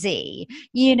crazy,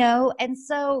 And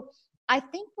so I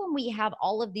think when we have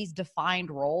all of these defined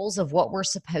roles of what we're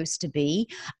supposed to be,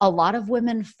 a lot of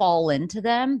women fall into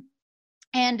them,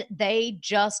 and they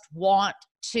just want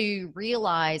to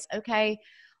realize, okay,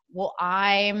 well,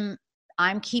 I'm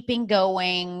keeping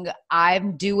going.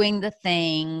 I'm doing the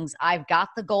things. I've got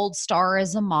the gold star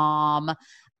as a mom.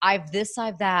 I've this,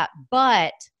 I've that.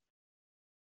 But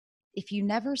if you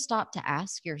never stop to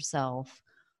ask yourself,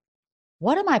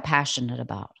 what am I passionate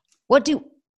about? What do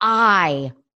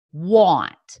I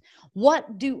want?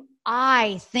 What do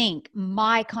I think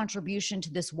my contribution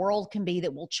to this world can be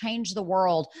that will change the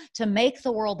world, to make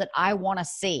the world that I want to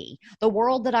see, the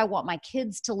world that I want my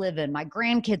kids to live in, my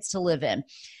grandkids to live in?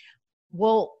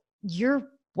 Well, you're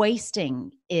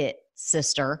wasting it,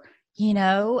 sister.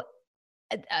 Here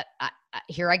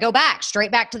I go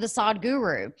straight back to the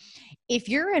Sadhguru. If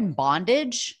you're in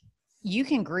bondage, you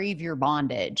can grieve your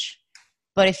bondage.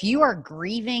 But if you are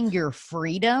grieving your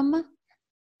freedom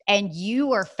and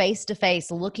you are face to face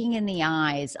looking in the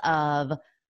eyes of,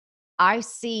 I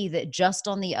see that just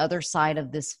on the other side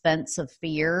of this fence of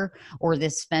fear, or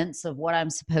this fence of what I'm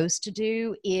supposed to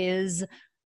do, is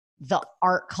the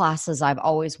art classes I've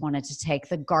always wanted to take,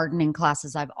 the gardening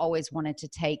classes I've always wanted to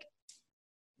take,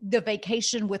 the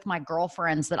vacation with my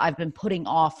girlfriends that I've been putting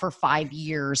off for 5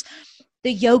 years,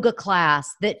 the yoga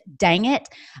class that, dang it,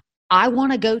 I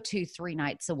want to go to 3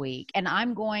 nights a week, and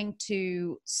I'm going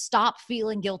to stop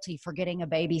feeling guilty for getting a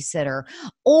babysitter,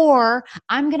 or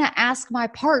I'm going to ask my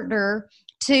partner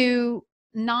to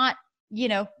not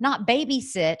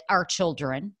babysit our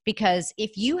children. Because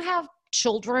if you have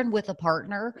children with a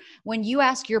partner, when you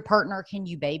ask your partner, can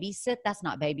you babysit? That's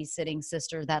not babysitting,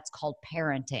 sister. That's called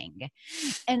parenting.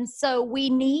 And so we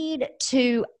need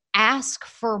to ask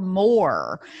for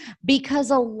more, because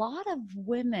a lot of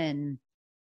women,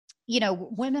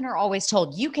 women are always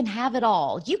told, you can have it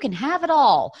all. You can have it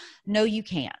all. No, you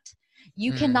can't.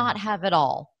 You cannot have it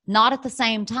all. Not at the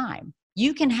same time.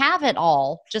 You can have it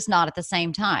all, just not at the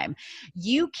same time.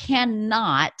 You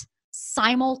cannot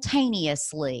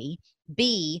simultaneously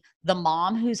be the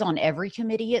mom who's on every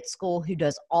committee at school, who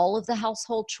does all of the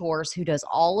household chores, who does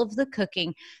all of the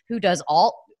cooking, who does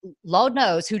all, Lord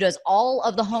knows, who does all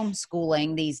of the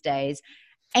homeschooling these days,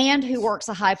 and who works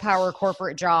a high-power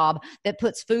corporate job that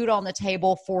puts food on the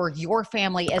table for your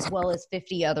family as well as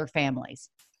 50 other families.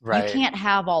 Right. You can't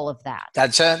have all of that.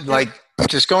 That's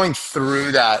just going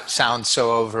through that sounds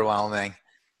so overwhelming.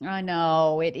 I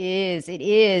know, it is. It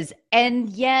is. And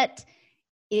yet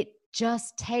it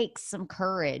just takes some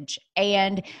courage.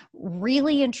 And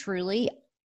really and truly,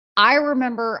 I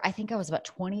remember, I think I was about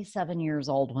 27 years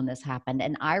old when this happened.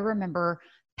 And I remember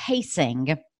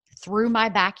pacing through my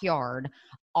backyard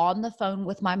on the phone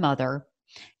with my mother,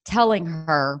 telling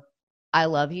her, I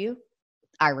love you.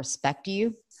 I respect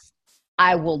you.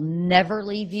 I will never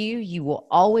leave you. You will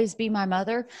always be my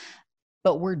mother,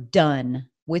 but we're done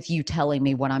with you telling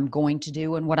me what I'm going to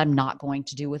do and what I'm not going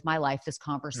to do with my life. This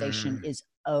conversation is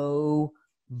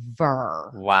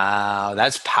over. Wow,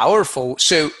 that's powerful.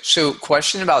 So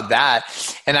question about that,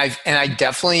 and I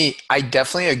definitely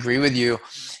agree with you.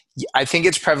 I think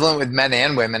it's prevalent with men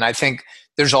and women. I think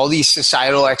there's all these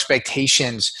societal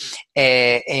expectations,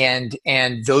 and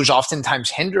those oftentimes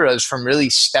hinder us from really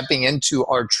stepping into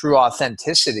our true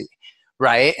authenticity,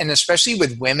 right? And especially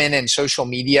with women and social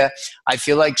media, I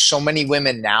feel like so many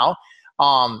women now,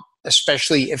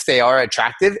 especially if they are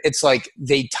attractive, it's like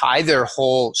they tie their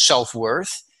whole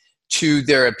self-worth to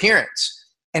their appearance.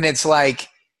 And it's like,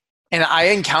 and I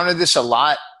encountered this a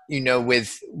lot,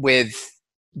 with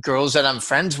girls that I'm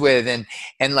friends with, and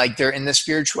like they're in the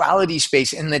spirituality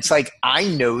space, and it's like I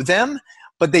know them,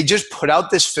 but they just put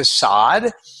out this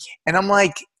facade, and I'm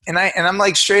like, and I'm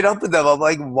like straight up with them. I'm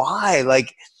like, why?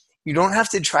 Like, you don't have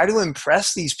to try to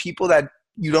impress these people that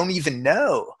you don't even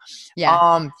know.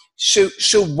 Yeah. So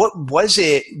what was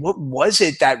it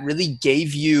that really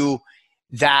gave you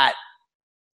that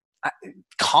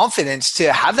confidence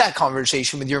to have that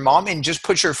conversation with your mom and just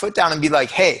put your foot down and be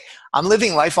like, hey, I'm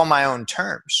living life on my own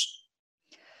terms?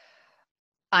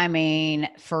 I mean,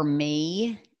 for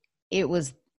me, it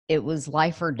was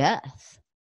life or death.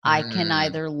 I can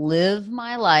either live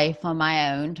my life on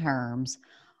my own terms,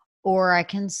 or I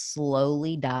can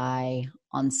slowly die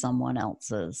on someone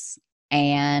else's.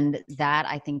 And that,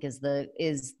 I think, is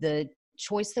the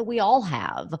choice that we all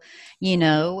have. You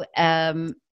know,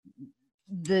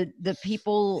 the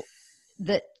people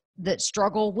that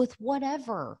struggle with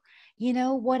whatever, you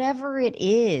know, whatever it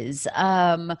is.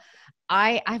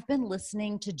 I've been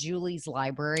listening to Julie's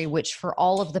Library, which, for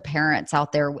all of the parents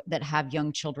out there that have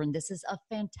young children, this is a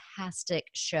fantastic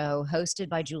show hosted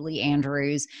by Julie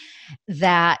Andrews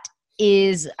that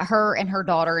is her and her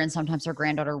daughter and sometimes her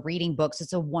granddaughter reading books.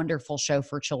 It's a wonderful show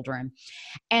for children.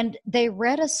 And they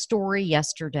read a story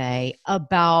yesterday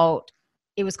about,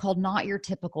 it was called Not Your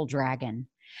Typical Dragon.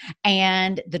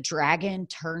 And the dragon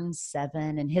turns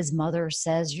 7 and his mother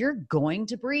says, "You're going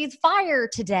to breathe fire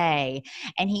today."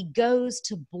 And he goes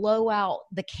to blow out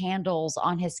the candles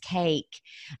on his cake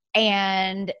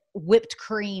and whipped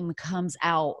cream comes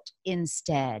out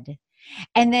instead.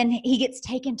 And then he gets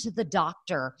taken to the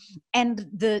doctor, and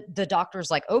the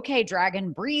doctor's like, "Okay,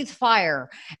 dragon, breathe fire."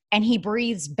 And he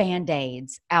breathes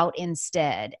Band-Aids out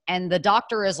instead. And the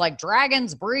doctor is like,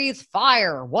 "Dragons breathe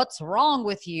fire. What's wrong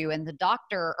with you?" And the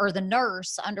doctor, or the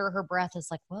nurse, under her breath is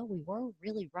like, "Well, we were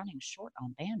really running short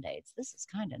on Band-Aids. This is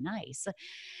kind of nice."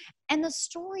 And the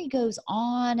story goes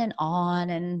on, and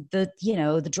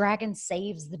the dragon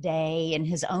saves the day in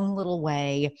his own little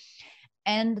way.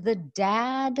 And the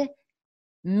dad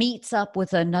meets up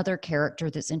with another character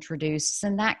that's introduced,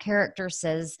 and that character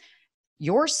says,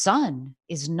 "Your son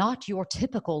is not your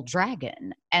typical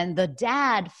dragon." And the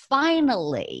dad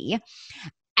finally,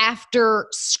 after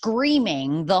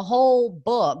screaming the whole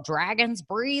book, "Dragons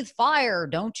breathe fire,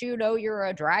 don't you know you're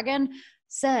a dragon?"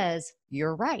 says,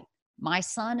 "You're right. My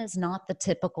son is not the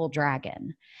typical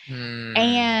dragon."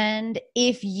 And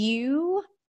if you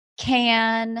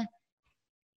can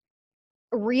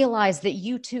realize that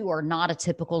you too are not a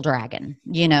typical dragon,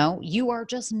 you know, you are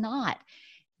just not.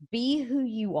 Be who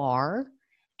you are,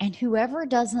 and whoever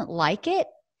doesn't like it,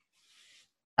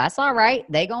 that's all right.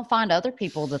 They gonna find other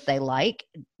people that they like.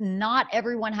 Not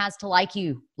everyone has to like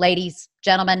you, ladies,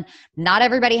 gentlemen. Not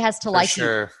everybody has to like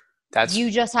you.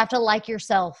 You just have to like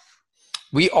yourself.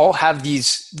 We all have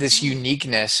this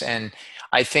uniqueness, and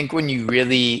I think when you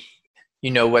really,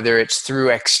 you know, whether it's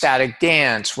through ecstatic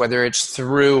dance, whether it's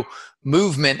through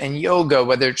movement and yoga,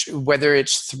 whether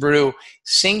it's through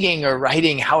singing or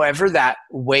writing, however that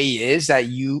way is that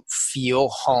you feel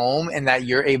home and that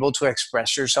you're able to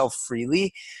express yourself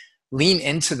freely, lean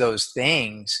into those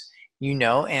things, you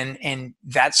know, and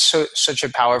that's such a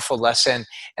powerful lesson.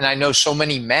 And I know so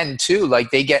many men too,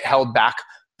 like they get held back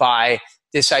by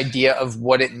this idea of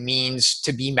what it means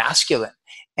to be masculine,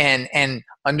 and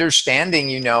understanding,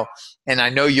 you know, and I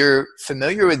know you're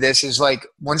familiar with this, is like,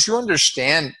 once you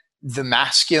understand the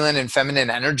masculine and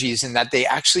feminine energies and that they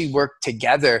actually work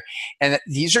together, and that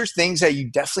these are things that you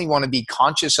definitely want to be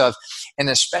conscious of.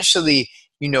 And especially,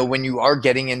 you know, when you are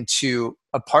getting into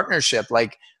a partnership,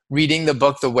 like reading the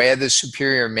book The Way of the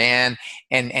Superior Man,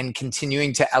 and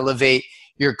continuing to elevate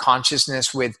your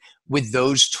consciousness with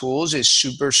those tools is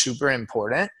super, super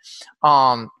important.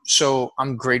 So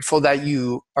I'm grateful that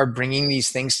you are bringing these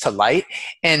things to light.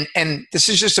 And this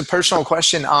is just a personal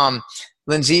question.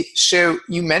 Lindsay, so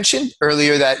you mentioned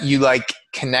earlier that you like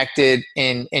connected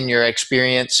in your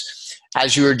experience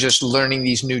as you were just learning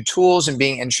these new tools and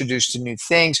being introduced to new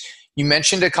things. You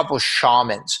mentioned a couple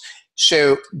shamans.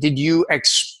 So did you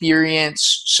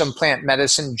experience some plant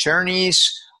medicine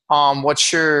journeys?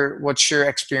 What's your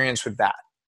experience with that?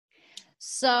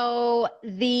 So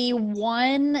the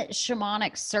one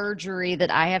shamanic surgery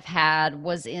that I have had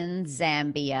was in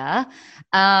Zambia.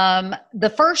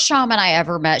 The first shaman I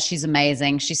ever met, she's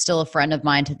amazing. She's still a friend of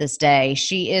mine to this day.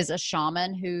 She is a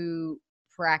shaman who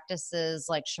practices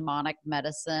like shamanic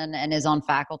medicine and is on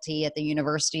faculty at the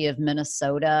University of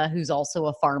Minnesota, who's also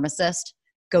a pharmacist.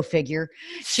 Go figure.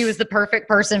 She was the perfect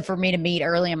person for me to meet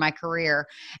early in my career.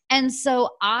 And so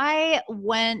I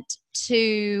went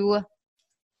to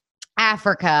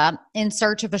Africa in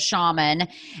search of a shaman,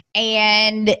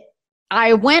 and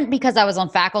I went because I was on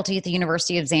faculty at the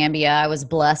University of Zambia. I was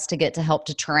blessed to get to help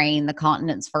to train the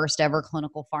continent's first ever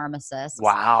clinical pharmacist.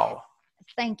 Wow.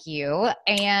 Thank you.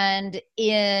 And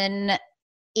in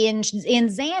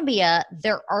Zambia,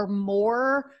 there are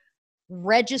more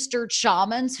registered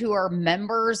shamans who are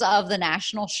members of the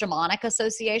National Shamanic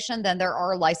Association than there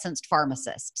are licensed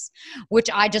pharmacists, which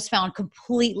I just found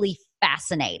completely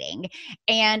fascinating.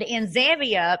 And in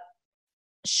Zambia,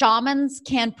 shamans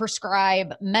can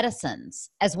prescribe medicines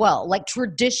as well, like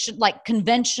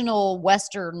conventional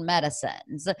Western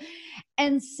medicines.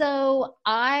 And so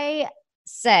I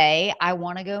say, I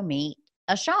want to go meet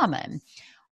a shaman.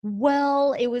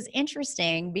 Well, it was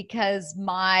interesting because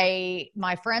my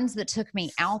friends that took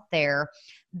me out there,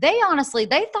 they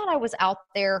thought I was out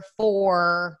there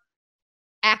for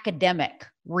academic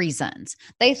reasons.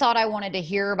 They thought I wanted to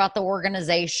hear about the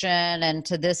organization and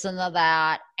to this and the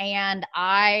that. And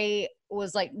I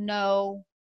was like, no,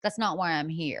 that's not why I'm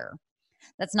here.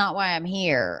 That's not why I'm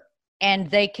here. And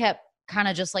they kept kind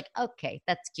of just like, okay,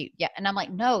 that's cute. Yeah. And I'm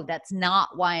like, no, that's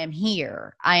not why I'm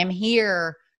here. I am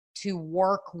here to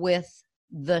work with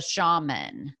the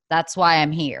shaman. That's why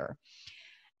I'm here.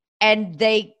 And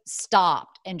they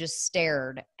stopped and just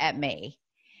stared at me.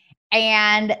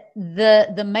 And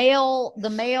the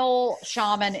male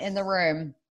shaman in the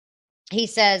room, he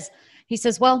says,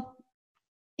 well,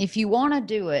 if you want to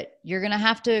do it, you're going to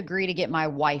have to agree to get my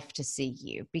wife to see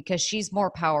you because she's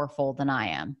more powerful than I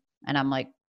am. And I'm like,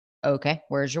 okay,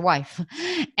 where's your wife?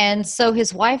 And so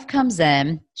his wife comes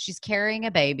in, she's carrying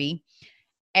a baby,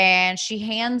 and she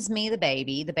hands me the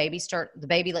baby. The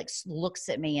baby like looks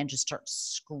at me and just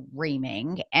starts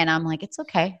screaming. And I'm like, it's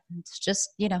okay. It's just,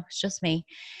 it's just me.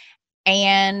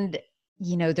 And,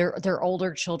 their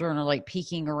older children are like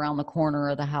peeking around the corner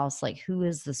of the house. Like, who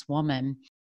is this woman?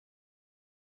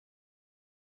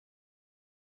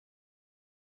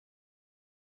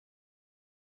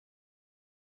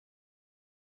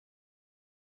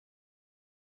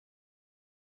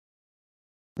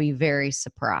 Be very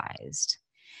surprised.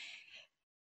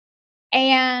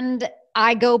 And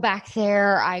I go back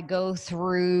there, I go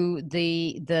through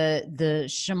the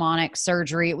shamanic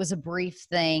surgery. It was a brief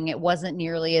thing. It wasn't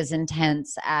nearly as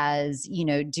intense as,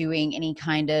 doing any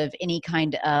kind of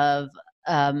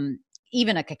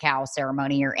even a cacao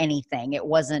ceremony or anything. It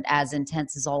wasn't as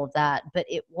intense as all of that, but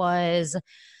it was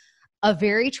a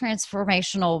very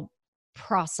transformational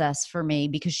process for me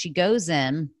because she goes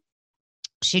in,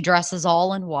 she dresses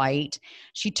all in white.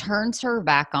 She turns her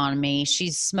back on me.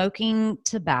 She's smoking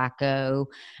tobacco,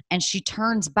 and she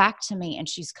turns back to me, and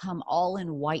she's come all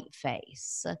in white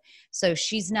face. So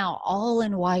she's now all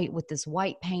in white with this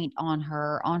white paint on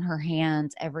her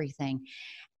hands, everything.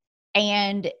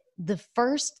 And the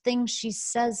first thing she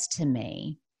says to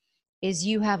me is,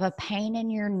 you have a pain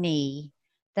in your knee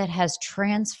that has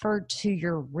transferred to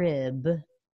your rib,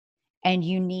 and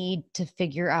you need to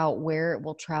figure out where it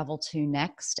will travel to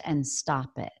next and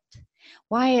stop it.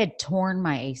 Well, I had torn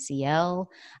my ACL.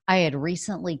 I had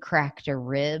recently cracked a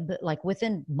rib. Like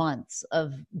within months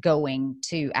of going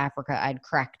to Africa, I'd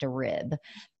cracked a rib.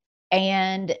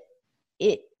 And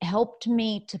it helped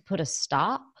me to put a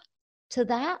stop to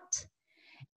that.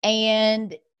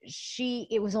 And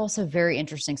it was also very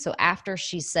interesting. So after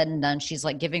she's said and done, she's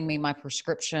like giving me my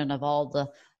prescription of all the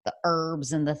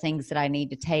herbs and the things that I need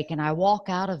to take. And I walk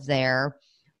out of there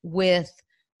with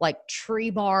like tree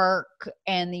bark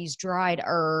and these dried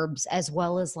herbs, as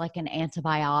well as like an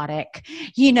antibiotic,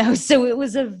 so it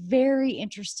was a very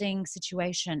interesting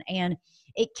situation. And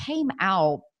it came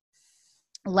out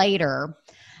later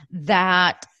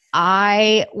that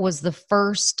I was the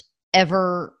first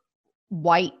ever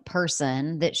white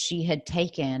person that she had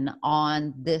taken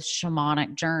on this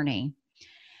shamanic journey.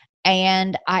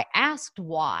 And I asked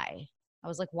why. I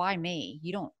was like, why me?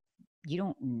 You don't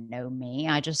know me.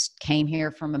 I just came here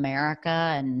from America,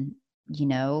 and,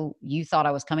 you thought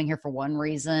I was coming here for one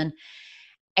reason.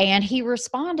 And he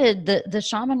responded, the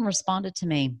shaman responded to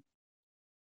me,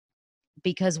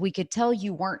 because we could tell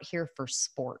you weren't here for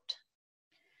sport.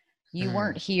 You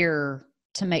weren't here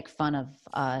to make fun of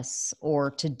us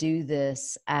or to do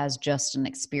this as just an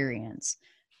experience.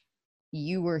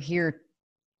 You were here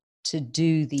to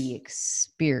do the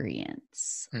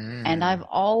experience. And I've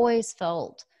always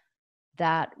felt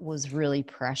that was really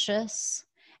precious.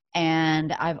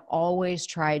 And I've always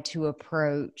tried to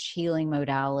approach healing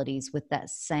modalities with that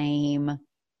same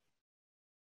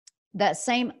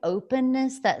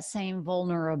openness, that same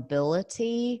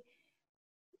vulnerability,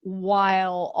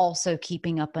 while also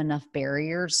keeping up enough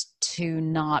barriers to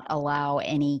not allow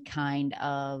any kind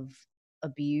of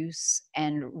abuse,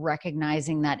 and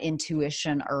recognizing that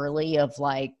intuition early of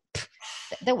like,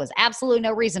 there was absolutely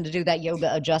no reason to do that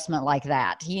yoga adjustment like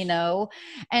that,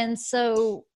 And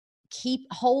so keep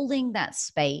holding that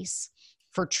space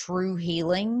for true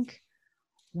healing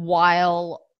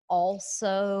while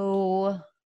also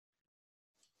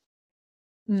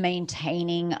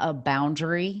maintaining a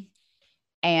boundary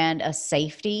and a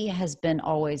safety has been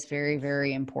always very,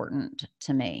 very important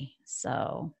to me.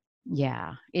 So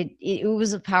yeah, it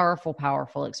was a powerful,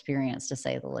 powerful experience, to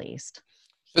say the least.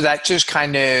 So that just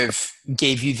kind of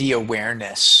gave you the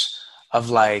awareness of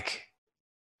like,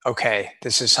 okay,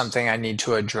 this is something I need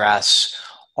to address.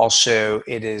 Also,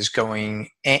 it is going,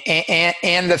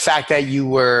 and the fact that you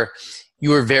were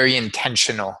very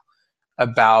intentional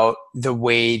about the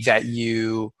way that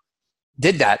you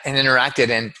did that and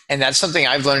interacted. And that's something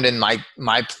I've learned in my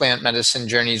plant medicine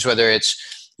journeys, whether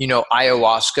it's,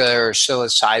 ayahuasca or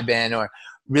psilocybin or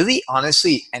really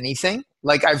honestly anything.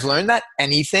 Like I've learned that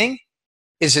anything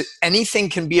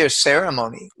can be a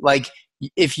ceremony. Like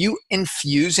if you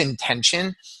infuse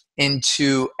intention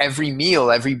into every meal,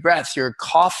 every breath, your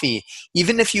coffee,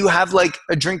 even if you have like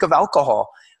a drink of alcohol,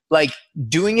 like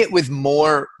doing it with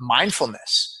more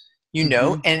mindfulness,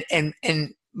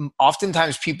 and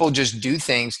oftentimes people just do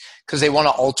things because they want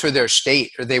to alter their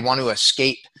state or they want to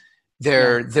escape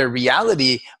their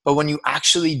reality. But when you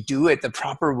actually do it the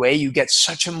proper way, you get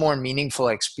such a more meaningful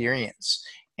experience.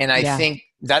 And I think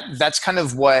that's kind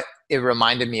of what it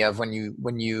reminded me of when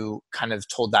you kind of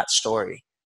told that story.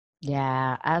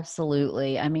 Yeah,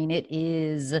 absolutely. I mean, it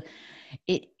is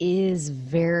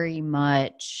very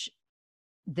much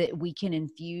that we can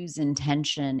infuse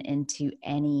intention into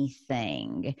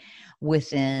anything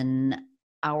within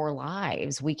our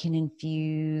lives. We can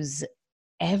infuse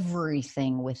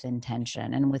everything with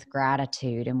intention and with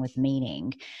gratitude and with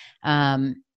meaning.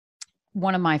 One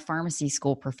of my pharmacy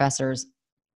school professors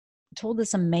told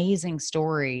this amazing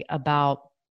story about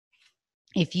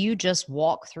if you just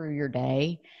walk through your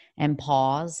day and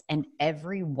pause, and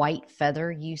every white feather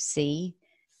you see,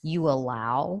 you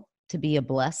allow to be a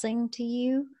blessing to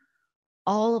you,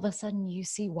 all of a sudden you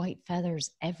see white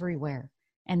feathers everywhere,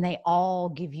 and they all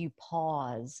give you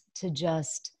pause to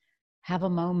just have a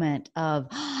moment of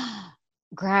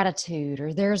gratitude,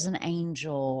 or there's an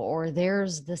angel, or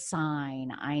there's the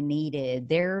sign I needed.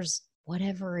 There's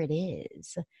whatever it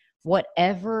is.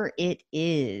 Whatever it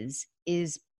is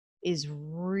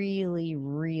really,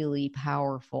 really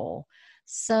powerful.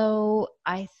 So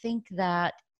I think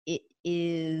that it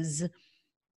is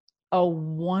a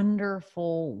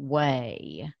wonderful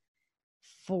way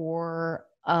for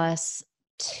us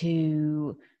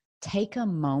to take a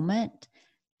moment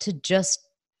to just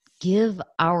give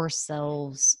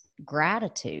ourselves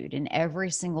gratitude in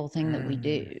every single thing that we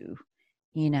do.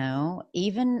 Even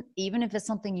if it's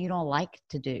something you don't like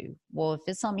to do. Well, if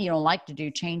it's something you don't like to do,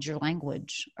 change your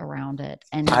language around it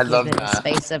and give it a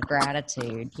space of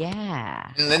gratitude.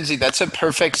 Yeah. And Lindsay, that's a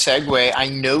perfect segue. I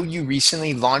know you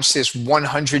recently launched this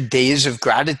 100 Days of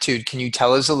Gratitude. Can you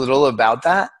tell us a little about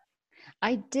that?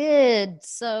 I did.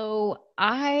 So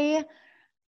after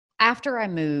I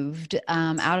moved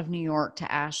out of New York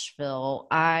to Asheville,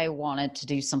 I wanted to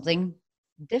do something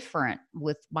different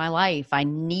with my life. I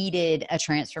needed a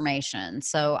transformation.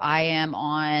 So I am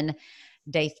on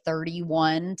day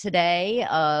 31 today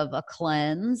of a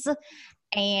cleanse.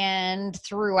 And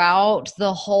throughout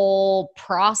the whole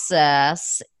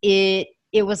process, it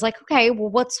was like, okay,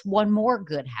 well, what's one more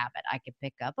good habit I could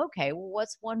pick up? Okay, well,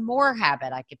 what's one more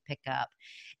habit I could pick up?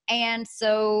 And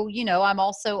so, I'm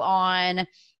also on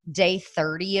day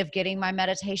 30 of getting my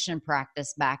meditation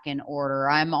practice back in order.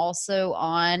 I'm also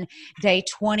on day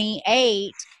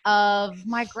 28 of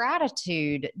my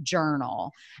gratitude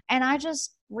journal. And I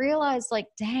just realized, like,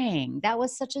 dang, that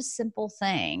was such a simple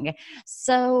thing.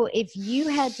 So if you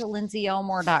head to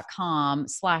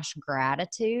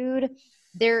lindsayelmore.com/gratitude,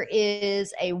 there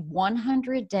is a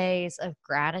 100 days of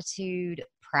gratitude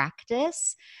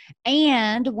practice.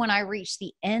 And when I reach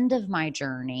the end of my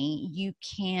journey, you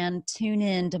can tune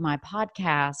in to my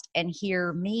podcast and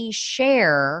hear me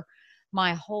share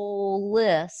my whole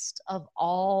list of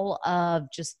all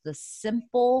of just the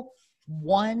simple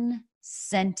one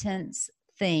sentence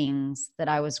things that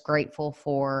I was grateful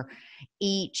for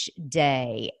each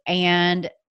day. And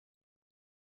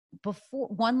before,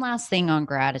 one last thing on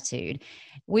gratitude.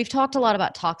 We've talked a lot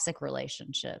about toxic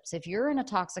relationships. If you're in a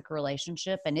toxic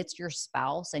relationship and it's your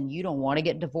spouse and you don't want to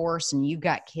get divorced and you've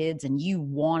got kids and you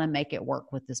want to make it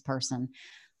work with this person,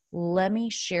 let me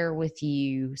share with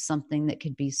you something that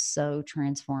could be so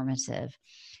transformative.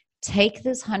 Take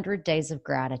this 100 days of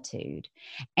gratitude,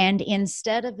 and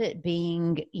instead of it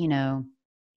being,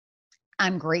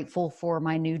 I'm grateful for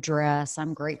my new dress,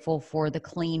 I'm grateful for the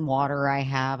clean water I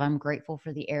have, I'm grateful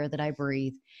for the air that I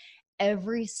breathe.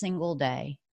 Every single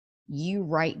day, you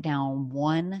write down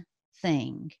one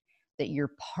thing that your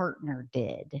partner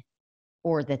did,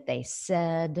 or that they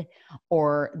said,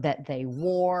 or that they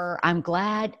wore.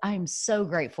 I'm so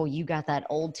grateful you got that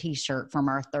old t-shirt from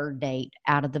our third date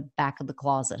out of the back of the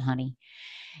closet, honey.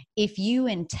 If you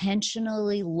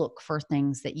intentionally look for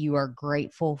things that you are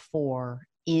grateful for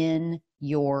in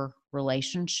your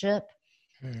relationship,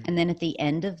 and then at the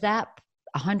end of that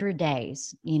 100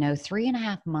 days,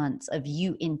 3.5 months of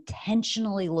you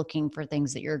intentionally looking for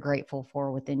things that you're grateful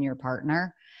for within your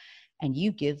partner, and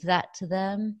you give that to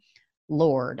them,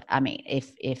 Lord, I mean,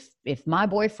 if my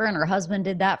boyfriend or husband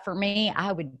did that for me,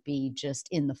 I would be just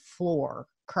in the floor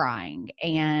crying.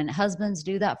 And husbands,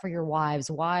 do that for your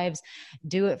wives. Wives,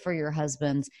 do it for your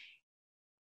husbands.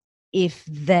 If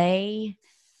they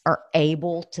are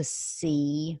able to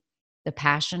see the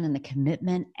passion and the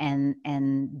commitment and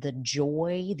the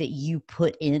joy that you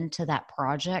put into that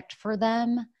project for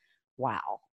them,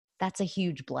 wow, that's a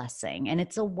huge blessing. And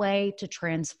it's a way to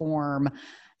transform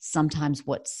sometimes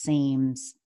what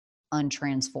seems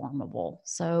untransformable.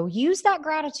 So use that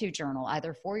gratitude journal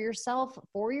either for yourself,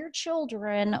 for your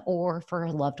children, or for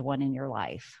a loved one in your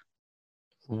life.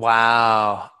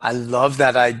 Wow. I love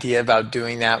that idea about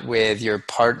doing that with your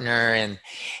partner.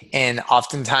 And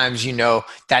oftentimes,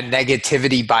 that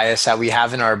negativity bias that we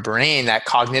have in our brain, that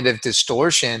cognitive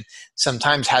distortion,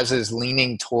 sometimes has us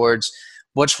leaning towards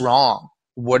what's wrong.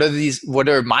 What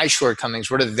are my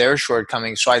shortcomings? What are their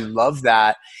shortcomings? So I love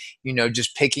that,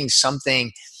 just picking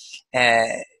something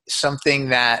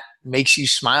that makes you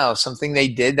smile, something they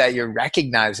did that you're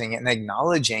recognizing and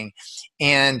acknowledging.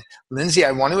 And Lindsay,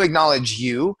 I want to acknowledge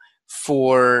you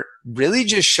for really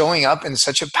just showing up in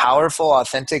such a powerful,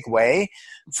 authentic way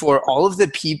for all of the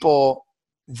people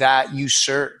that you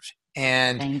serve.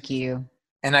 And thank you.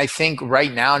 And I think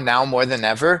right now more than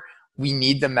ever, we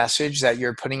need the message that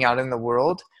you're putting out in the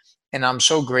world. And I'm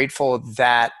so grateful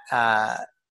that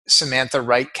Samantha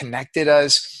Wright connected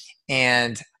us.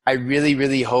 And I really,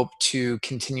 really hope to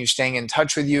continue staying in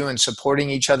touch with you and supporting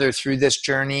each other through this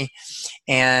journey.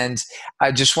 And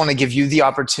I just want to give you the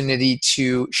opportunity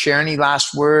to share any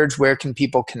last words. Where can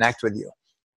people connect with you?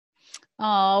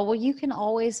 Oh, well, you can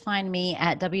always find me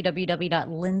at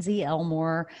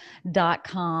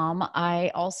www.lindsayelmore.com.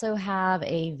 I also have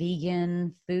a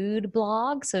vegan food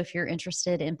blog. So if you're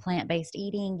interested in plant-based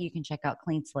eating, you can check out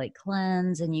Clean Slate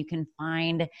Cleanse, and you can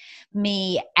find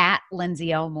me at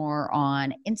Lindsay Elmore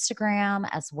on Instagram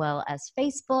as well as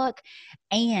Facebook.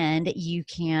 And you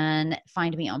can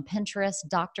find me on Pinterest,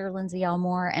 Dr. Lindsay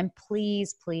Elmore. And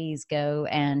please, please go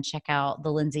and check out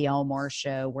The Lindsay Elmore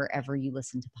Show wherever you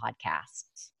listen to podcasts.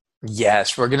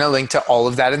 Yes, we're going to link to all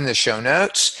of that in the show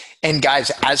notes. And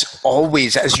guys, as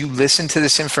always, as you listen to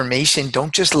this information,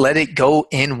 don't just let it go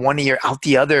in one ear, out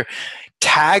the other.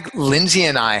 Tag Lindsay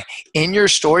and I in your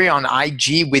story on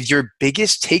IG with your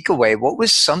biggest takeaway. What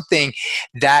was something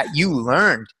that you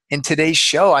learned in today's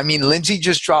show? I mean, Lindsay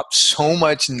just dropped so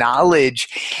much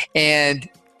knowledge, and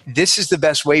this is the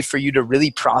best way for you to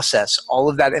really process all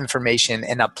of that information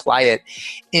and apply it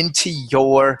into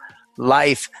your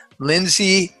life.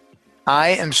 Lindsay, I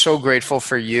am so grateful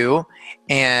for you,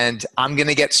 and I'm going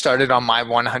to get started on my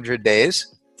 100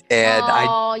 days. And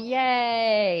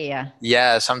yay.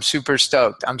 Yes, I'm super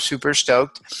stoked.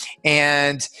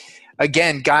 And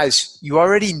again, guys, you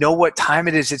already know what time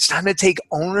it is. It's time to take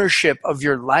ownership of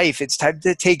your life. It's time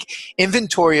to take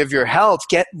inventory of your health.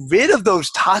 Get rid of those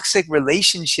toxic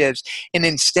relationships and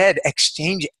instead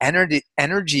exchange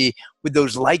energy with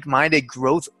those like-minded,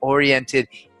 growth-oriented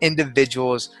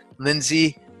individuals.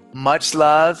 Lindsay, much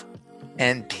love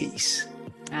and peace.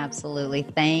 Absolutely.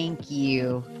 Thank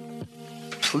you.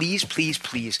 Please, please,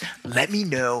 please let me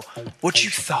know what you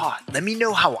thought. Let me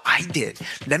know how I did.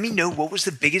 Let me know what was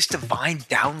the biggest divine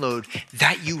download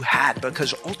that you had,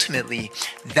 because ultimately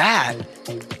that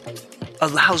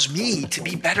allows me to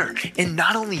be better. And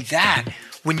not only that,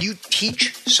 when you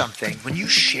teach something, when you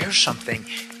share something,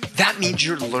 that means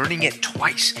you're learning it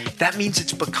twice. That means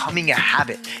it's becoming a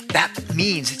habit. That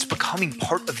means it's becoming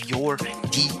part of your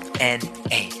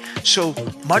DNA. So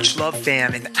much love,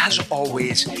 fam. And as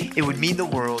always, it would mean the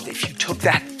world if you took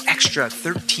that extra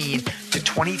 13 to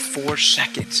 24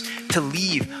 seconds to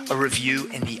leave a review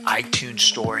in the iTunes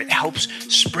store. It helps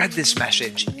spread this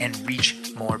message and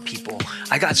reach more people.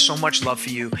 I got so much love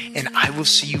for you, and I will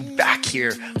see you back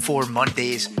here for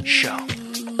Monday's show.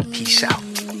 Peace out.